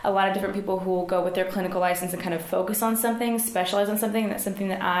a lot of different people who will go with their clinical license and kind of focus on something, specialize on something. That's something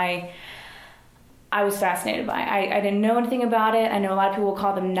that I was fascinated by. I didn't know anything about it. I know a lot of people will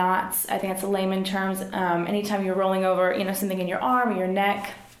call them knots. I think that's a layman terms. Anytime you're rolling over, something in your arm or your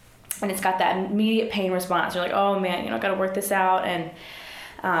neck, and it's got that immediate pain response, you're like, oh man, I got to work this out. And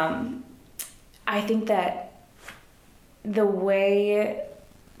I think that the way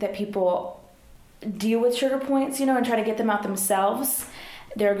that people deal with trigger points, and try to get them out themselves,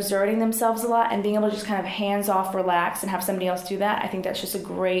 they're exerting themselves a lot, and being able to just kind of hands off, relax, and have somebody else do that. I think that's just a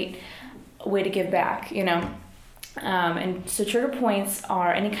great way to give back, and so trigger points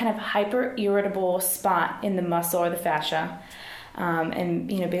are any kind of hyper irritable spot in the muscle or the fascia, and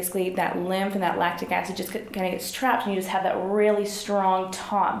basically that lymph and that lactic acid just kind of gets trapped, and you just have that really strong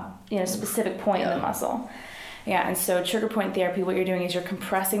taut, specific point in the muscle. And so trigger point therapy, what you're doing is you're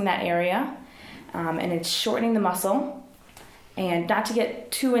compressing that area, and it's shortening the muscle. And not to get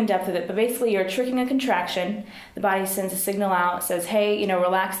too in-depth with it, but basically you're triggering a contraction. The body sends a signal out, says, hey,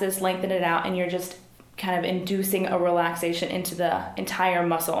 relax this, lengthen it out, and you're just kind of inducing a relaxation into the entire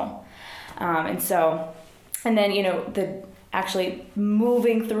muscle. And then, the actually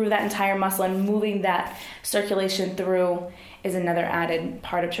moving through that entire muscle and moving that circulation through is another added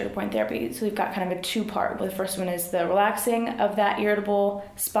part of trigger point therapy. So we've got kind of a two-part. The first one is the relaxing of that irritable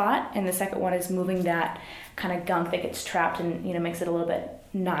spot, and the second one is moving that kind of gunk that gets trapped and makes it a little bit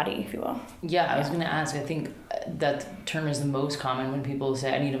knotty, if you will. I was going to ask, I think that term is the most common when people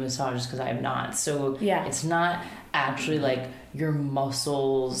say I need a massage because I have knots. So it's not actually like your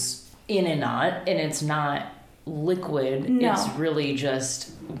muscles in a knot, and it's not liquid. No. It's really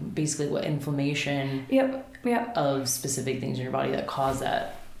just basically what inflammation of specific things in your body that cause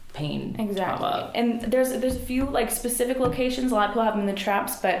that pain. Exactly. And there's a few specific locations. A lot of people have them in the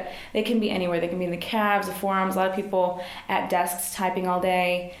traps, but they can be anywhere. They can be in the calves, the forearms. A lot of people at desks typing all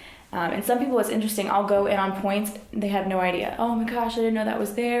day. And some people, it's interesting, I'll go in on points, they have no idea. Oh my gosh, I didn't know that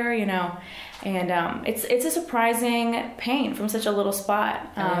was there, And it's a surprising pain from such a little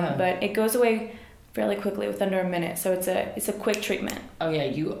spot. But it goes away fairly quickly, with under a minute. So it's a quick treatment. Oh yeah,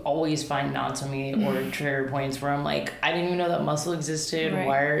 you always find knots on me or trigger points where I'm like, I didn't even know that muscle existed. Right.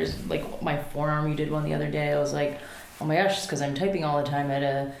 Wires, like my forearm, you did one the other day. I was like, oh my gosh, it's because I'm typing all the time at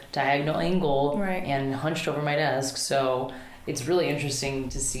a diagonal angle Right. and hunched over my desk. So it's really interesting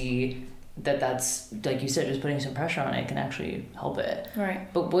to see that that's, like you said, just putting some pressure on it can actually help it.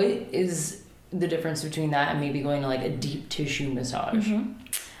 Right. But what is the difference between that and maybe going to like a deep tissue massage? Mm-hmm.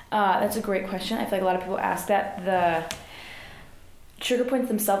 That's a great question. I feel like a lot of people ask that. The trigger points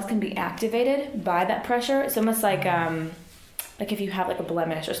themselves can be activated by that pressure. It's almost like if you have like a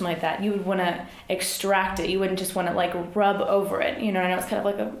blemish or something like that, you would want to extract it. You wouldn't just want to like rub over it. You know, I know it's kind of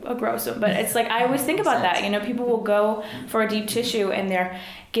like a gross one, but it's like, I always think about that. You know, people will go for a deep tissue and they're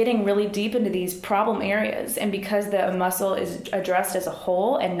getting really deep into these problem areas. And because the muscle is addressed as a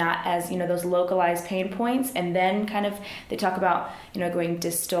whole and not as, you know, those localized pain points, and then kind of, they talk about, you know, going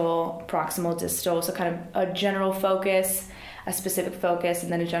distal, proximal, distal. So kind of a general focus, a specific focus,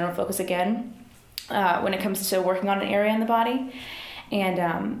 and then a general focus again. When it comes to working on an area in the body.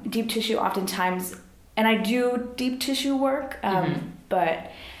 And deep tissue oftentimes, and I do deep tissue work,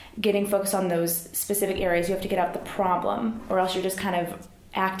 but getting focused on those specific areas, you have to get out the problem, or else you're just kind of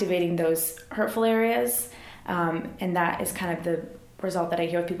activating those hurtful areas. And that is kind of the result that I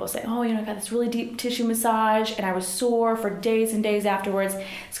hear with people say, oh, you know, I got this really deep tissue massage and I was sore for days and days afterwards.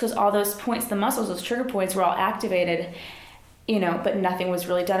 It's because all those points, the muscles, those trigger points were all activated, you know, but nothing was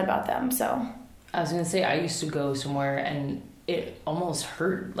really done about them. So I was going to say, I used to go somewhere and it almost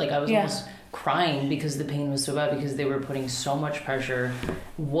hurt. Like I was almost crying because the pain was so bad because they were putting so much pressure.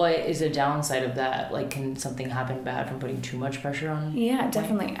 What is a downside of that? Like, can something happen bad from putting too much pressure on? Yeah,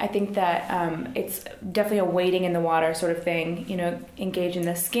 definitely. I think that it's definitely a wading in the water sort of thing. You know, engaging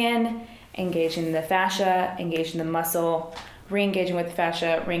the skin, engaging the fascia, engaging the muscle, re-engaging with the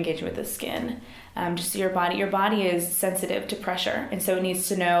fascia, re-engaging with the skin. Just your body is sensitive to pressure, and so it needs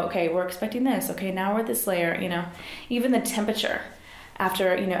to know, okay, we're expecting this, okay, now we're at this layer, you know. Even the temperature,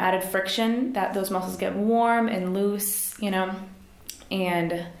 after, you know, added friction, that those muscles get warm and loose, you know,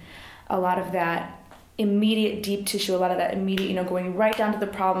 and a lot of that immediate deep tissue, a lot of that immediate, you know, going right down to the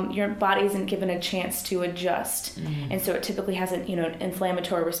problem, your body isn't given a chance to adjust, and so it typically has an, you know, an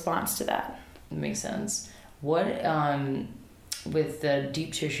inflammatory response to that. It makes sense. What with the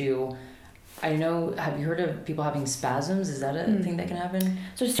deep tissue, I know, have you heard of people having spasms? Is that a thing that can happen?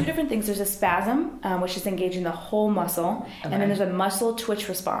 So there's two different things. There's a spasm, which is engaging the whole muscle. Okay. And then there's a muscle twitch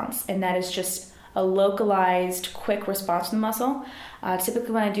response. And that is just a localized, quick response to the muscle.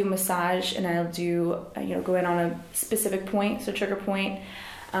 Typically when I do massage and I'll do, you know, go in on a specific point, so trigger point,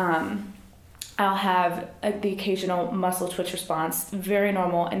 I'll have the occasional muscle twitch response, very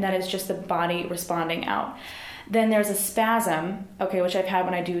normal. And that is just the body responding out. Then there's a spasm, okay, which I've had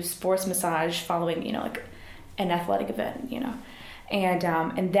when I do sports massage following, you know, like an athletic event, you know,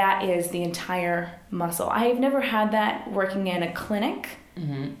 and that is the entire muscle. I've never had that working in a clinic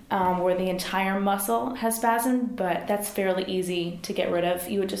where the entire muscle has spasm, but that's fairly easy to get rid of.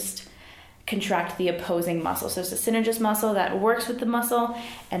 You would just contract the opposing muscle. So there's a synergist muscle that works with the muscle,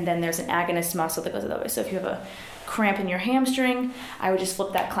 and then there's an agonist muscle that goes the other way. So if you have a cramp in your hamstring, I would just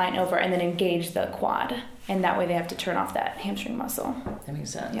flip that client over and then engage the quad. And that way they have to turn off that hamstring muscle. That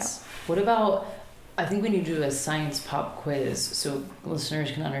makes sense. Yeah. What about, I think we need to do a science pop quiz so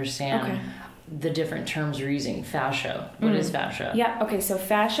listeners can understand the different terms you're using. Fascia. What is fascia? Yeah, okay, so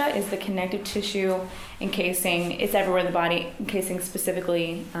fascia is the connective tissue encasing, it's everywhere in the body, encasing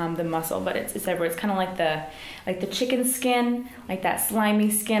specifically the muscle, but it's everywhere. It's kind of like the chicken skin, like that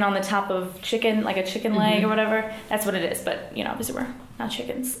slimy skin on the top of chicken, like a chicken leg or whatever. That's what it is, but, you know, obviously we're not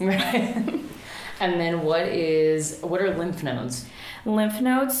chickens. Right. And then what are lymph nodes? Lymph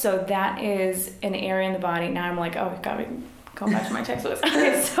nodes, so that is an area in the body. Now I'm like, oh God, going back to my textbooks.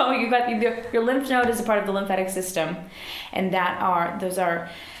 Okay, so you've got your lymph node is a part of the lymphatic system, and those are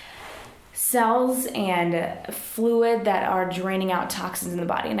cells and fluid that are draining out toxins in the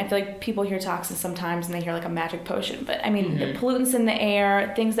body. And I feel like people hear toxins sometimes and they hear like a magic potion, but I mean the pollutants in the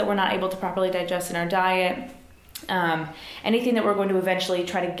air, things that we're not able to properly digest in our diet. Anything that we're going to eventually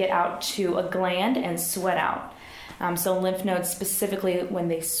try to get out to a gland and sweat out. So lymph nodes specifically, when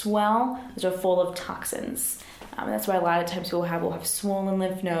they swell, those are full of toxins. That's why a lot of times people will have swollen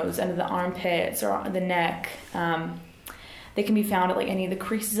lymph nodes under the armpits or the neck. They can be found at like any of the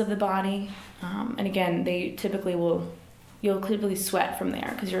creases of the body. And again, they typically you'll clearly sweat from there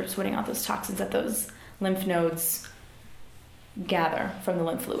because you're sweating out those toxins that those lymph nodes gather from the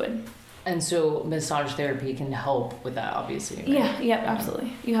lymph fluid. And so massage therapy can help with that, obviously. Right? Yeah,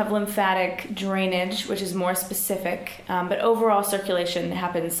 absolutely. You have lymphatic drainage, which is more specific, but overall circulation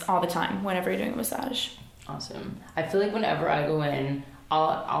happens all the time whenever you're doing a massage. Awesome. I feel like whenever I go in,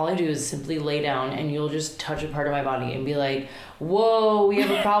 all I do is simply lay down and you'll just touch a part of my body and be like, whoa, we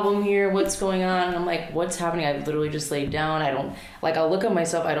have a problem here. What's going on? And I'm like, what's happening? I've literally just laid down. I'll look at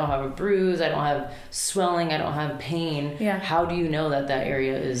myself. I don't have a bruise. I don't have swelling. I don't have pain. Yeah. How do you know that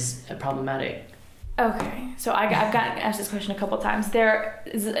area is problematic? Okay, so I've gotten asked this question a couple of times. There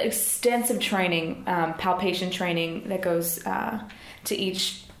is extensive training, palpation training that goes to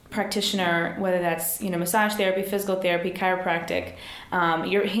each practitioner, whether that's massage therapy, physical therapy, chiropractic.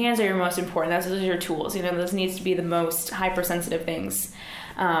 Your hands are your most important. Those are your tools. Those needs to be the most hypersensitive things.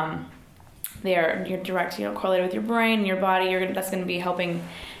 You're direct, correlated with your brain and your body. That's going to be helping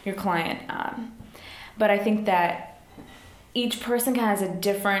your client. But I think that each person kind of has a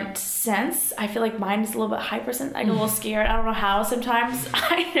different sense. I feel like mine is a little bit hypersensitive. I get a little scared. I don't know how sometimes.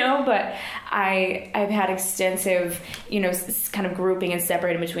 I know, but I've had extensive, kind of grouping and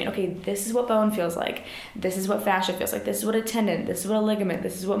separating between, okay, this is what bone feels like. This is what fascia feels like. This is what a tendon. This is what a ligament.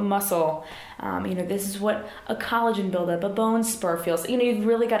 This is what muscle. This is what a collagen buildup, a bone spur feels. You've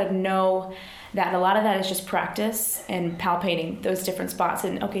really got to know that. A lot of that is just practice and palpating those different spots.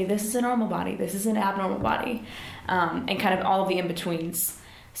 And okay, this is a normal body. This is an abnormal body. And kind of all of the in-betweens.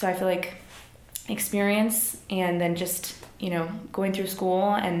 So I feel like experience and then just, going through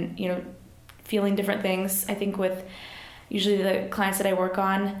school and, feeling different things. I think with usually the clients that I work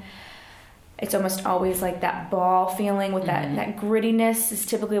on, it's almost always like that ball feeling with that grittiness is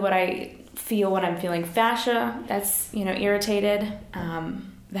typically what I feel when I'm feeling fascia that's, irritated,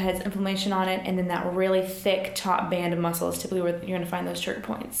 that has inflammation on it. And then that really thick top band of muscle is typically where you're going to find those trigger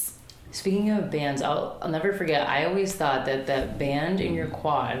points. Speaking of bands, I'll never forget, I always thought that band in your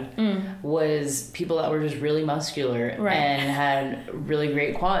quad was people that were just really muscular and had really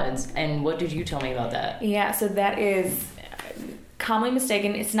great quads. And what did you tell me about that? Yeah, so that is commonly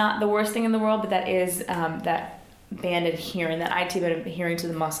mistaken. It's not the worst thing in the world, but that is that band adhering, that IT band adhering to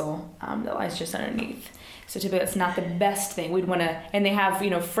the muscle that lies just underneath. So typically it's not the best thing. We'd want to, and they have,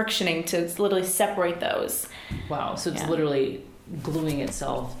 frictioning to literally separate those. Wow, so it's literally gluing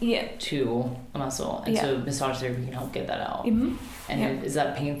itself to a muscle, and so massage therapy can help get that out. And is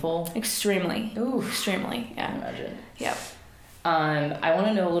that painful? Extremely. Ooh, extremely. Yeah. I can imagine. Yep. I want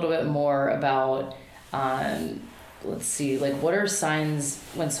to know a little bit more about let's see, like, what are signs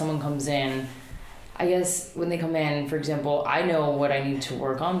when someone comes in? I guess when they come in, for example, I know what I need to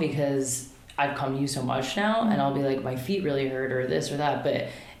work on because I've come to you so much now, and I'll be like, my feet really hurt or this or that. But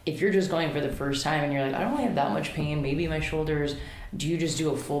if you're just going for the first time and you're like, I don't really have that much pain, maybe my shoulders, do you just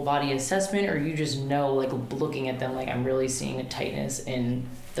do a full body assessment, or you just know, like, looking at them, like, I'm really seeing a tightness in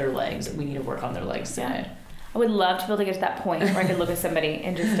their legs, we need to work on their legs today? I would love to be able to get to that point where I could look at somebody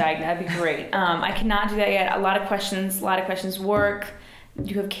and just diagnose. That'd be great. I cannot do that yet. A lot of questions. Work. Do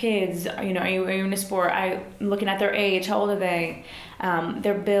you have kids? Are you in a sport? I'm looking at their age. How old are they?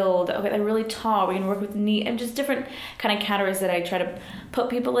 Their build. Okay, they're really tall. We're going to work with knee, and just different kind of categories that I try to put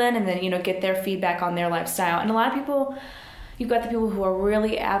people in, and then, get their feedback on their lifestyle. And a lot of people, you've got the people who are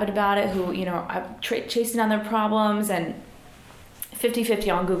really avid about it, who, are chasing down their problems, and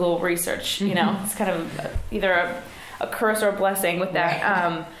 50-50 on Google research. It's kind of either a curse or a blessing with that.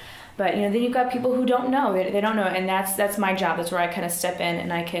 Right. But, then you've got people who don't know. They don't know, and that's my job. That's where I kind of step in,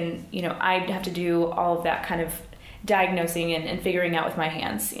 and I can, I have to do all of that kind of diagnosing and figuring out with my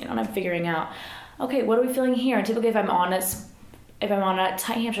hands, and I'm figuring out, okay, what are we feeling here? And typically if I'm on a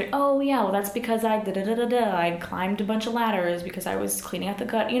tight hamstring, oh yeah, well that's because I climbed a bunch of ladders because I was cleaning out the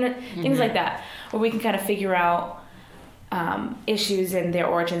gut, things like that, where we can kind of figure out issues and their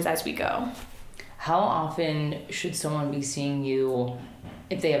origins as we go. How often should someone be seeing you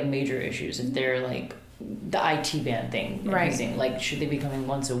if they have major issues, if they're like the IT band thing, using, like, should they be coming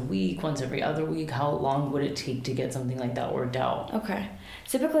once a week, once every other week? How long would it take to get something like that worked out? Okay.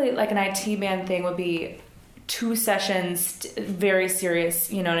 Typically, like, an IT band thing would be 2 sessions, very serious,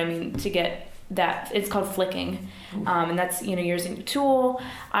 to get that. It's called flicking. And that's, you're using a tool,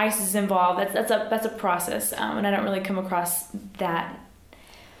 ice is involved. That's a process. And I don't really come across that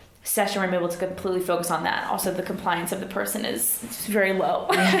session where I'm able to completely focus on that. Also, the compliance of the person is very low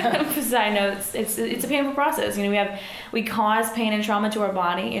because I know it's a painful process. We cause pain and trauma to our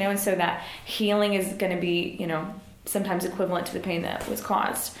body, and so that healing is going to be, sometimes equivalent to the pain that was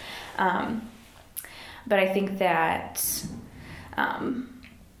caused. But I think that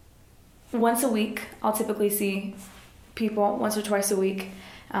once a week, I'll typically see people once or twice a week.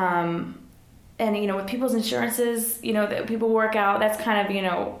 And, with people's insurances, that people work out, that's kind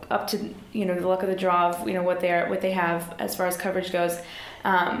of, up to, the luck of the draw of, what they have as far as coverage goes.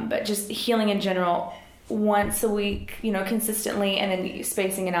 But just healing in general, once a week, consistently, and then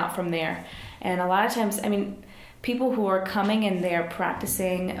spacing it out from there. And a lot of times, people who are coming and they're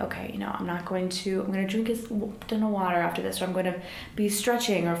practicing, okay, I'm going to drink a ton of water after this, or I'm going to be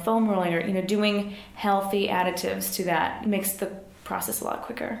stretching or foam rolling, or, doing healthy additives to that makes the process a lot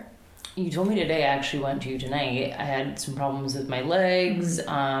quicker. You told me today, I actually went to tonight. I had some problems with my legs.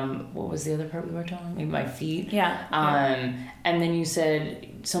 What was the other part we were talking? Maybe my feet. Yeah. And then you said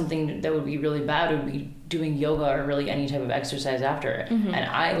something that would be really bad would be doing yoga or really any type of exercise after it. And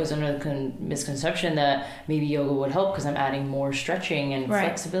I was under the misconception that maybe yoga would help because I'm adding more stretching and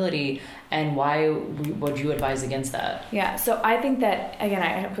flexibility. And why would you advise against that? Yeah. So I think that, again,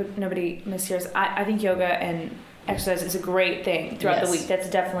 I hope nobody mishears. I think yoga and exercise is a great thing throughout the week. That's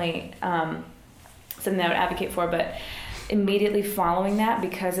definitely something that I would advocate for, but immediately following that,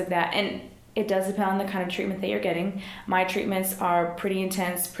 because of that, and it does depend on the kind of treatment that you're getting. My treatments are pretty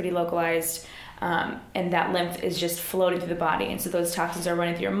intense, pretty localized, and that lymph is just floating through the body, and so those toxins are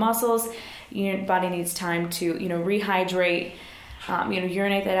running through your muscles. Your body needs time to rehydrate,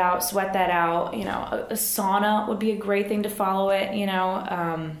 urinate that out, sweat that out. A sauna would be a great thing to follow it.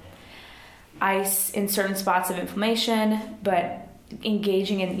 Ice in certain spots of inflammation, but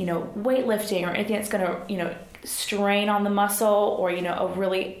engaging in, weightlifting or anything that's going to, strain on the muscle, or, a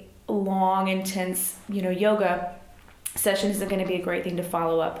really long, intense, yoga session isn't going to be a great thing to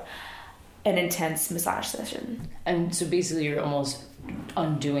follow up an intense massage session. And so basically you're almost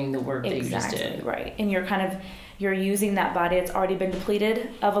undoing the work that you just did. Right. And you're using that body that's already been depleted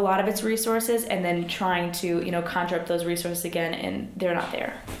of a lot of its resources, and then trying to, conjure up those resources again, and they're not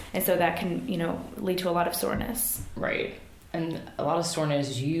there. And so that can, lead to a lot of soreness. Right. And a lot of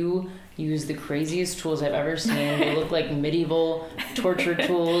soreness. You use the craziest tools I've ever seen. They look like medieval torture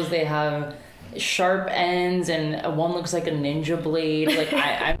tools. They have sharp ends, and one looks like a ninja blade. Like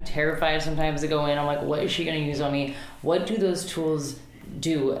I'm terrified sometimes to go in. I'm like, what is she going to use on me? What do those tools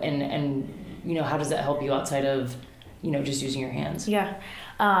do? And how does that help you outside of, just using your hands? Yeah.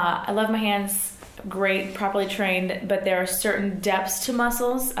 I love my hands. Great, properly trained, but there are certain depths to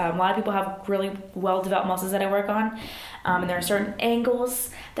muscles. A lot of people have really well-developed muscles that I work on. And there are certain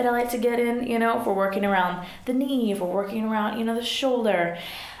angles that I like to get in, if we're working around the knee, if we're working around, the shoulder.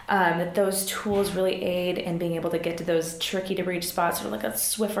 That those tools really aid in being able to get to those tricky to reach spots, or like a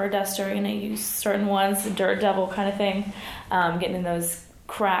Swiffer duster, use certain ones, the Dirt Devil kind of thing, getting in those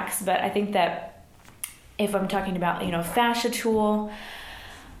cracks. But I think that if I'm talking about, fascia tool,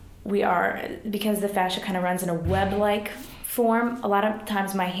 because the fascia kind of runs in a web-like form, a lot of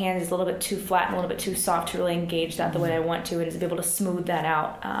times my hand is a little bit too flat and a little bit too soft to really engage that the way I want to, and is be able to smooth that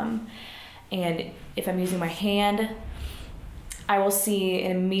out. And if I'm using my hand, I will see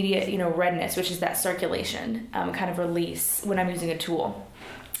an immediate, redness, which is that circulation kind of release when I'm using a tool.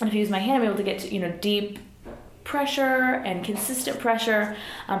 And if I use my hand, I'm able to get to, deep pressure and consistent pressure,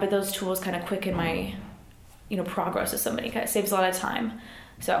 but those tools kind of quicken my, progress of somebody. It saves a lot of time.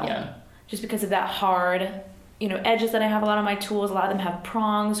 So just because of that hard, edges that I have, a lot of my tools, a lot of them have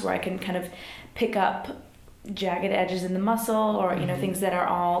prongs where I can kind of pick up jagged edges in the muscle, or, things that are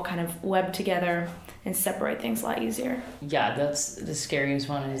all kind of webbed together, and separate things a lot easier. Yeah, that's the scariest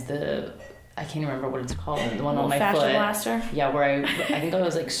one, is I can't remember what it's called, the one on my fascia foot. blaster. Yeah, where I think I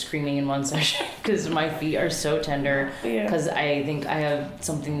was like screaming in one session because my feet are so tender. Because I think I have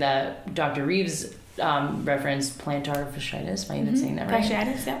something that Dr. Reeves referenced, plantar fasciitis. Am I even saying that right?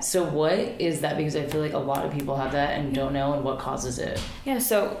 Fasciitis, yeah. So what is that? Because I feel like a lot of people have that and don't know, and what causes it. Yeah,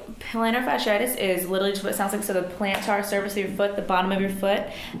 so plantar fasciitis is literally just what it sounds like. So the plantar surface of your foot, the bottom of your foot,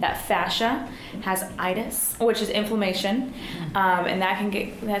 that fascia has itis, which is inflammation, and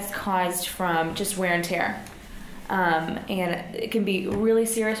that's caused from just wear and tear. And it can be really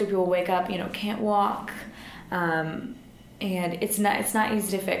serious where people wake up, can't walk. And it's not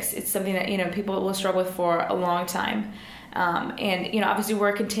easy to fix. It's something that, people will struggle with for a long time. And, obviously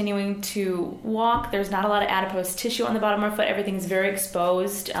we're continuing to walk. There's not a lot of adipose tissue on the bottom of our foot. Everything is very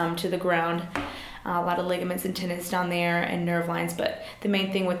exposed to the ground. A lot of ligaments and tendons down there, and nerve lines. But the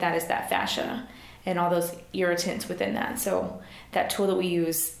main thing with that is that fascia and all those irritants within that. So that tool that we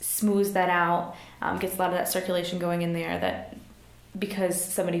use smooths that out, gets a lot of that circulation going in there, that because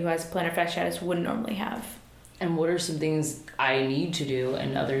somebody who has plantar fasciitis wouldn't normally have. And what are some things I need to do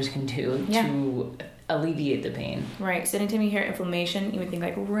and others can do to alleviate the pain? Right. So anytime you hear inflammation, you would think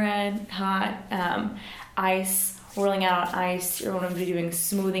like red, hot, ice, whirling out on ice. You're going to be doing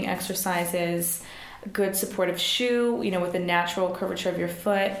smoothing exercises, a good supportive shoe, with the natural curvature of your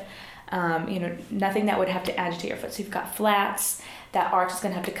foot. Nothing that would have to agitate your foot. So you've got flats, that arch is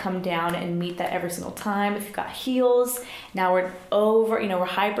going to have to come down and meet that every single time. If you've got heels, now we're we're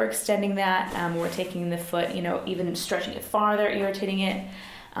hyperextending that. We're taking the foot, even stretching it farther, irritating it.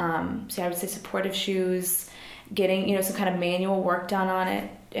 So I would say supportive shoes, getting, some kind of manual work done on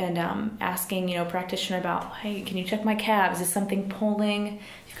it, and asking, practitioner about, hey, can you check my calves? Is something pulling?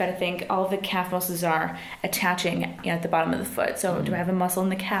 You've got to think all of the calf muscles are attaching at the bottom of the foot. So do I have a muscle in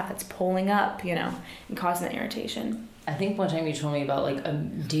the calf that's pulling up, and causing that irritation? I think one time you told me about like a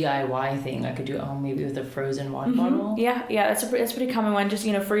DIY thing I could do at home, maybe with a frozen water bottle. Yeah, that's a pretty common one. Just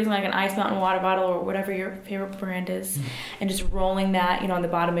freezing like an Ice Mountain water bottle or whatever your favorite brand is, and just rolling that on the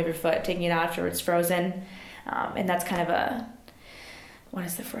bottom of your foot, taking it out after it's frozen, and that's kind of what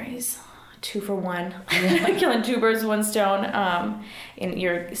is the phrase? 2 for 1, like killing 2 birds with 1 stone. And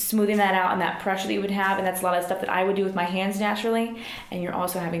you're smoothing that out and that pressure that you would have, and that's a lot of stuff that I would do with my hands naturally. And you're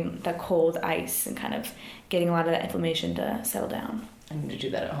also having the cold ice and kind of getting a lot of that inflammation to settle down. I need to do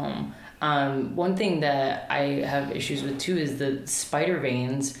that at home. One thing that I have issues with too is the spider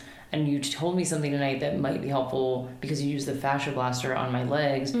veins. And you told me something tonight that might be helpful because you use the fascia blaster on my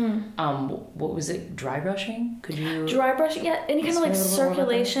legs. What was it? Dry brushing? Could you? Dry brushing, yeah. Any kind of like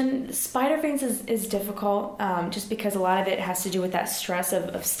circulation. Spider veins is difficult just because a lot of it has to do with that stress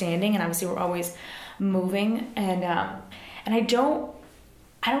of standing, and obviously we're always moving. And I don't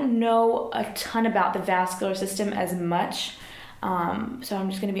know a ton about the vascular system as much. So I'm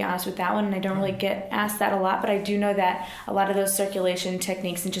just going to be honest with that one, and I don't really get asked that a lot, but I do know that a lot of those circulation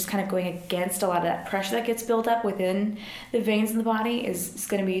techniques and just kind of going against a lot of that pressure that gets built up within the veins in the body is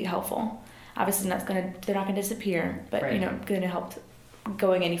going to be helpful. Obviously they're not going to disappear, but right. Going to help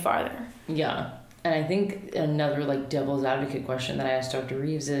going any farther. Yeah. And I think another like devil's advocate question that I asked Dr.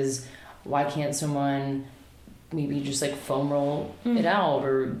 Reeves is, why can't someone maybe just like foam roll it out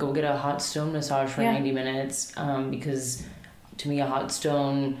or go get a hot stone massage for 90 minutes? Because to me, a hot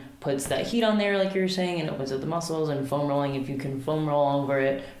stone puts that heat on there, like you were saying, and opens up the muscles. And foam rolling, if you can foam roll over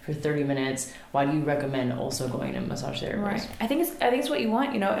it for 30 minutes, why do you recommend also going to massage therapist? Right. I think it's what you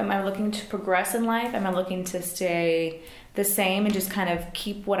want. Am I looking to progress in life? Am I looking to stay the same and just kind of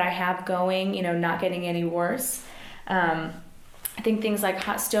keep what I have going? Not getting any worse. I think things like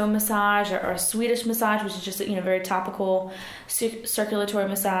hot stone massage or Swedish massage, which is just very topical circulatory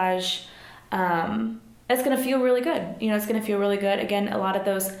massage. It's going to feel really good. It's going to feel really good. Again, a lot of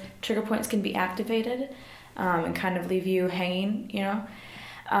those trigger points can be activated and kind of leave you hanging,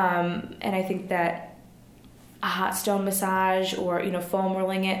 And I think that a hot stone massage or, foam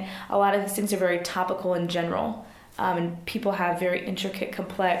rolling it, a lot of these things are very topical in general. And people have very intricate,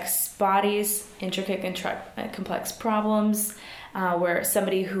 complex bodies, complex problems, where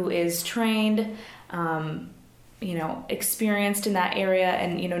somebody who is trained, experienced in that area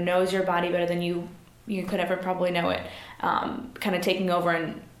and, knows your body better than you could ever probably know it, kind of taking over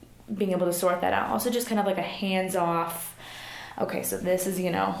and being able to sort that out. Also just kind of like a hands-off, okay, so this is,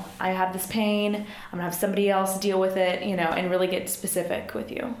 I have this pain, I'm gonna have somebody else deal with it, and really get specific with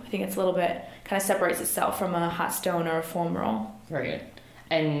you. I think it's a little bit, kind of separates itself from a hot stone or a foam roll. Right.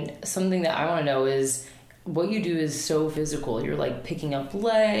 And something that I want to know is, what you do is so physical. You're like picking up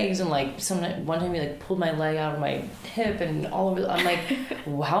legs, and like one time you like pulled my leg out of my hip and all over. I'm like,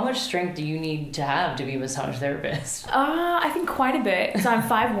 how much strength do you need to have to be a massage therapist? I think quite a bit. So I'm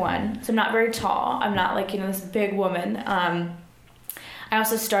 5'1", so I'm not very tall. I'm not like this big woman. I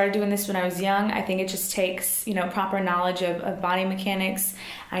also started doing this when I was young. I think it just takes proper knowledge of body mechanics.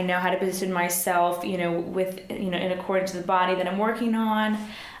 I know how to position myself with in accordance to the body that I'm working on.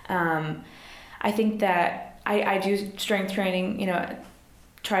 I think that I do strength training,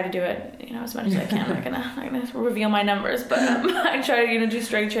 try to do it, as much as I can. I'm not gonna reveal my numbers, but I try to, do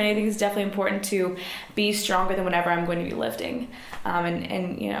strength training. I think it's definitely important to be stronger than whenever I'm going to be lifting.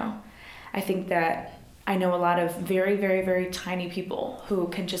 I think that I know a lot of very, very, very tiny people who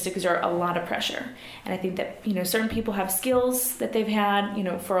can just exert a lot of pressure. And I think that, certain people have skills that they've had,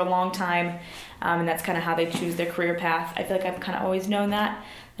 for a long time. And that's kind of how they choose their career path. I feel like I've kind of always known that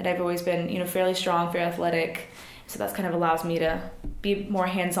I've always been, fairly strong, fairly athletic. So that's kind of allows me to be more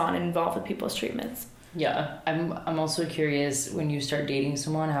hands-on and involved with people's treatments. Yeah. I'm also curious, when you start dating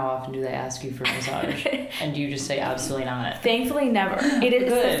someone, how often do they ask you for a massage? And do you just say absolutely not? Thankfully, never.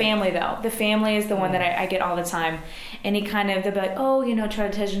 It's the family, though. The family is the one that I get all the time. Any kind of, they'll be like, oh, try to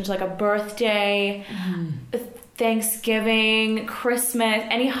attention to like a birthday, Thanksgiving, Christmas,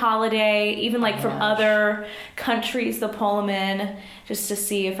 any holiday, even like from other countries, they'll pull them in just to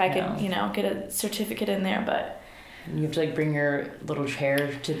see if I could, get a certificate in there. But you have to like bring your little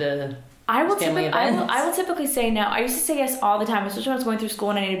chair to the I will family typically, events? I will typically say no. I used to say yes all the time, especially when I was going through school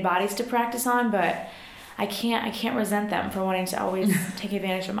and I needed bodies to practice on, but I can't resent them for wanting to always take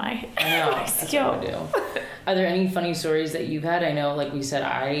advantage of my I know, my that's skill. what I do. Are there any funny stories that you've had? I know, like we said,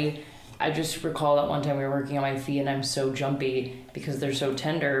 I just recall that one time we were working on my feet and I'm so jumpy because they're so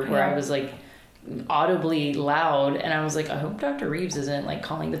tender, where I was like audibly loud, and I was like, I hope Dr. Reeves isn't like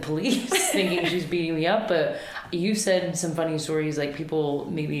calling the police thinking she's beating me up. But you said some funny stories, like people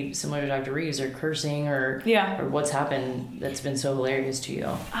maybe similar to Dr. Reeves are cursing or what's happened that's been so hilarious to you.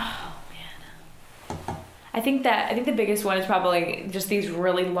 Oh man, I think the biggest one is probably just these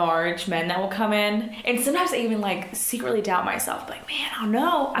really large men that will come in, and sometimes I even like secretly doubt myself, like, man, I don't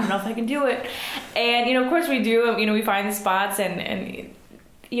know if I can do it. And of course we do. We find the spots, and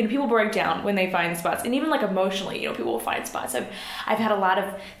people break down when they find spots, and even like emotionally, people will find spots. I've had a lot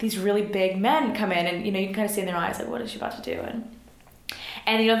of these really big men come in, and you can kind of see in their eyes like, what is she about to do?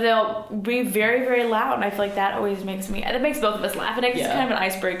 And they'll be very, very loud, and I feel like that always makes both of us laugh, and it's kind of an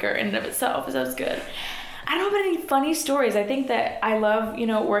icebreaker in and of itself, so it's good. I don't have any funny stories. I think that I love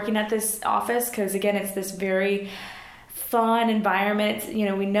working at this office because again, it's this very fun environment. It's,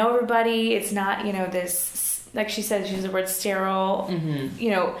 we know everybody. It's not this. Like she said, she used the word sterile,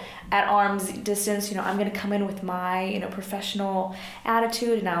 at arm's distance. I'm going to come in with my, professional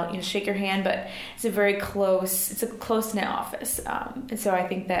attitude, and I'll, shake your hand. But it's a close-knit office. And so I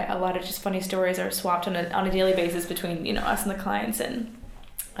think that a lot of just funny stories are swapped on a daily basis between, us and the clients. And,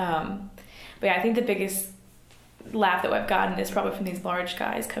 but yeah, I think the biggest laugh that I've gotten is probably from these large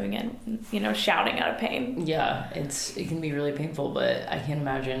guys coming in, shouting out of pain. Yeah, it can be really painful, but I can't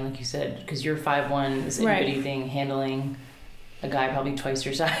imagine, like you said, because you're 5'1", this itty-bitty thing, handling a guy probably twice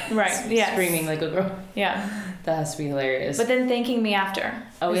your size. Right, yeah. Screaming like a girl. Yeah. That has to be hilarious. But then thanking me after.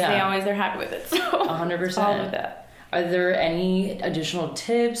 Oh, yeah. They're happy with it. So 100%. All of that. Are there any additional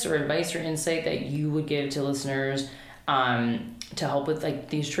tips or advice or insight that you would give to listeners to help with like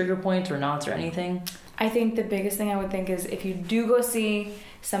these trigger points or knots or anything? I think the biggest thing I would think is if you do go see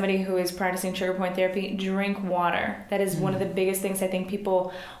somebody who is practicing trigger point therapy, drink water. That is one of the biggest things I think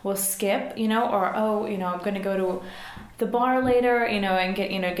people will skip, or, I'm going to go to the bar later, and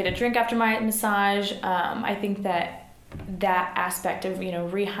get a drink after my massage. I think that aspect of,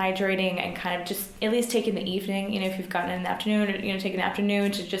 rehydrating and kind of just at least taking the evening, if you've gotten in the afternoon or, taking the afternoon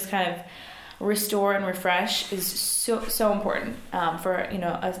to just kind of restore and refresh is so important for,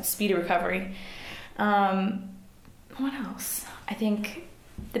 a speedy recovery. What else? I think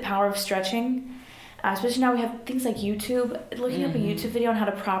the power of stretching, especially now we have things like YouTube. Looking up a YouTube video on how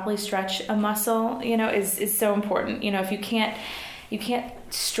to properly stretch a muscle, is so important. If you can't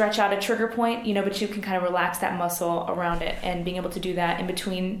stretch out a trigger point, but you can kind of relax that muscle around it, and being able to do that in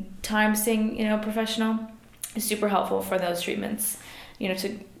between times seeing, a professional is super helpful for those treatments,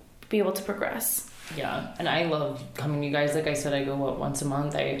 to be able to progress. Yeah, and I love coming to you guys. Like I said, I go once a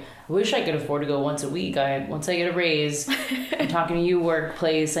month. I wish I could afford to go once a week. Once I get a raise, I'm talking to you,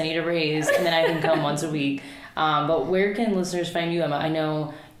 workplace, I need a raise, and then I can come once a week. But where can listeners find you, Emma? I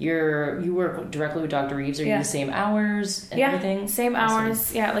know you work directly with Dr. Reeves. Are you the same hours and everything? Same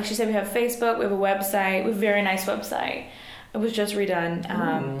hours. Yeah, like she said, we have Facebook, we have a website. We have a very nice website. It was just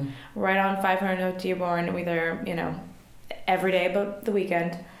redone. Right on 500 North Dearborn. We're there, every day but the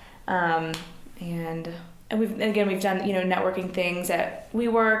weekend. And we've done, networking things at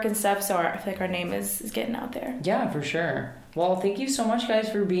WeWork and stuff, so I feel like our name is getting out there. Yeah, for sure. Well, thank you so much, guys,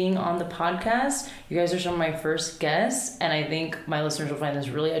 for being on the podcast. You guys are some of my first guests, and I think my listeners will find this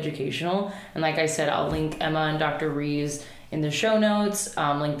really educational. And like I said, I'll link Emma and Dr. Reeves in the show notes,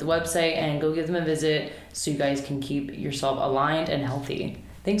 link the website, and go give them a visit so you guys can keep yourself aligned and healthy.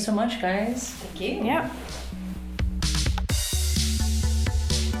 Thanks so much, guys. Thank you. Yeah.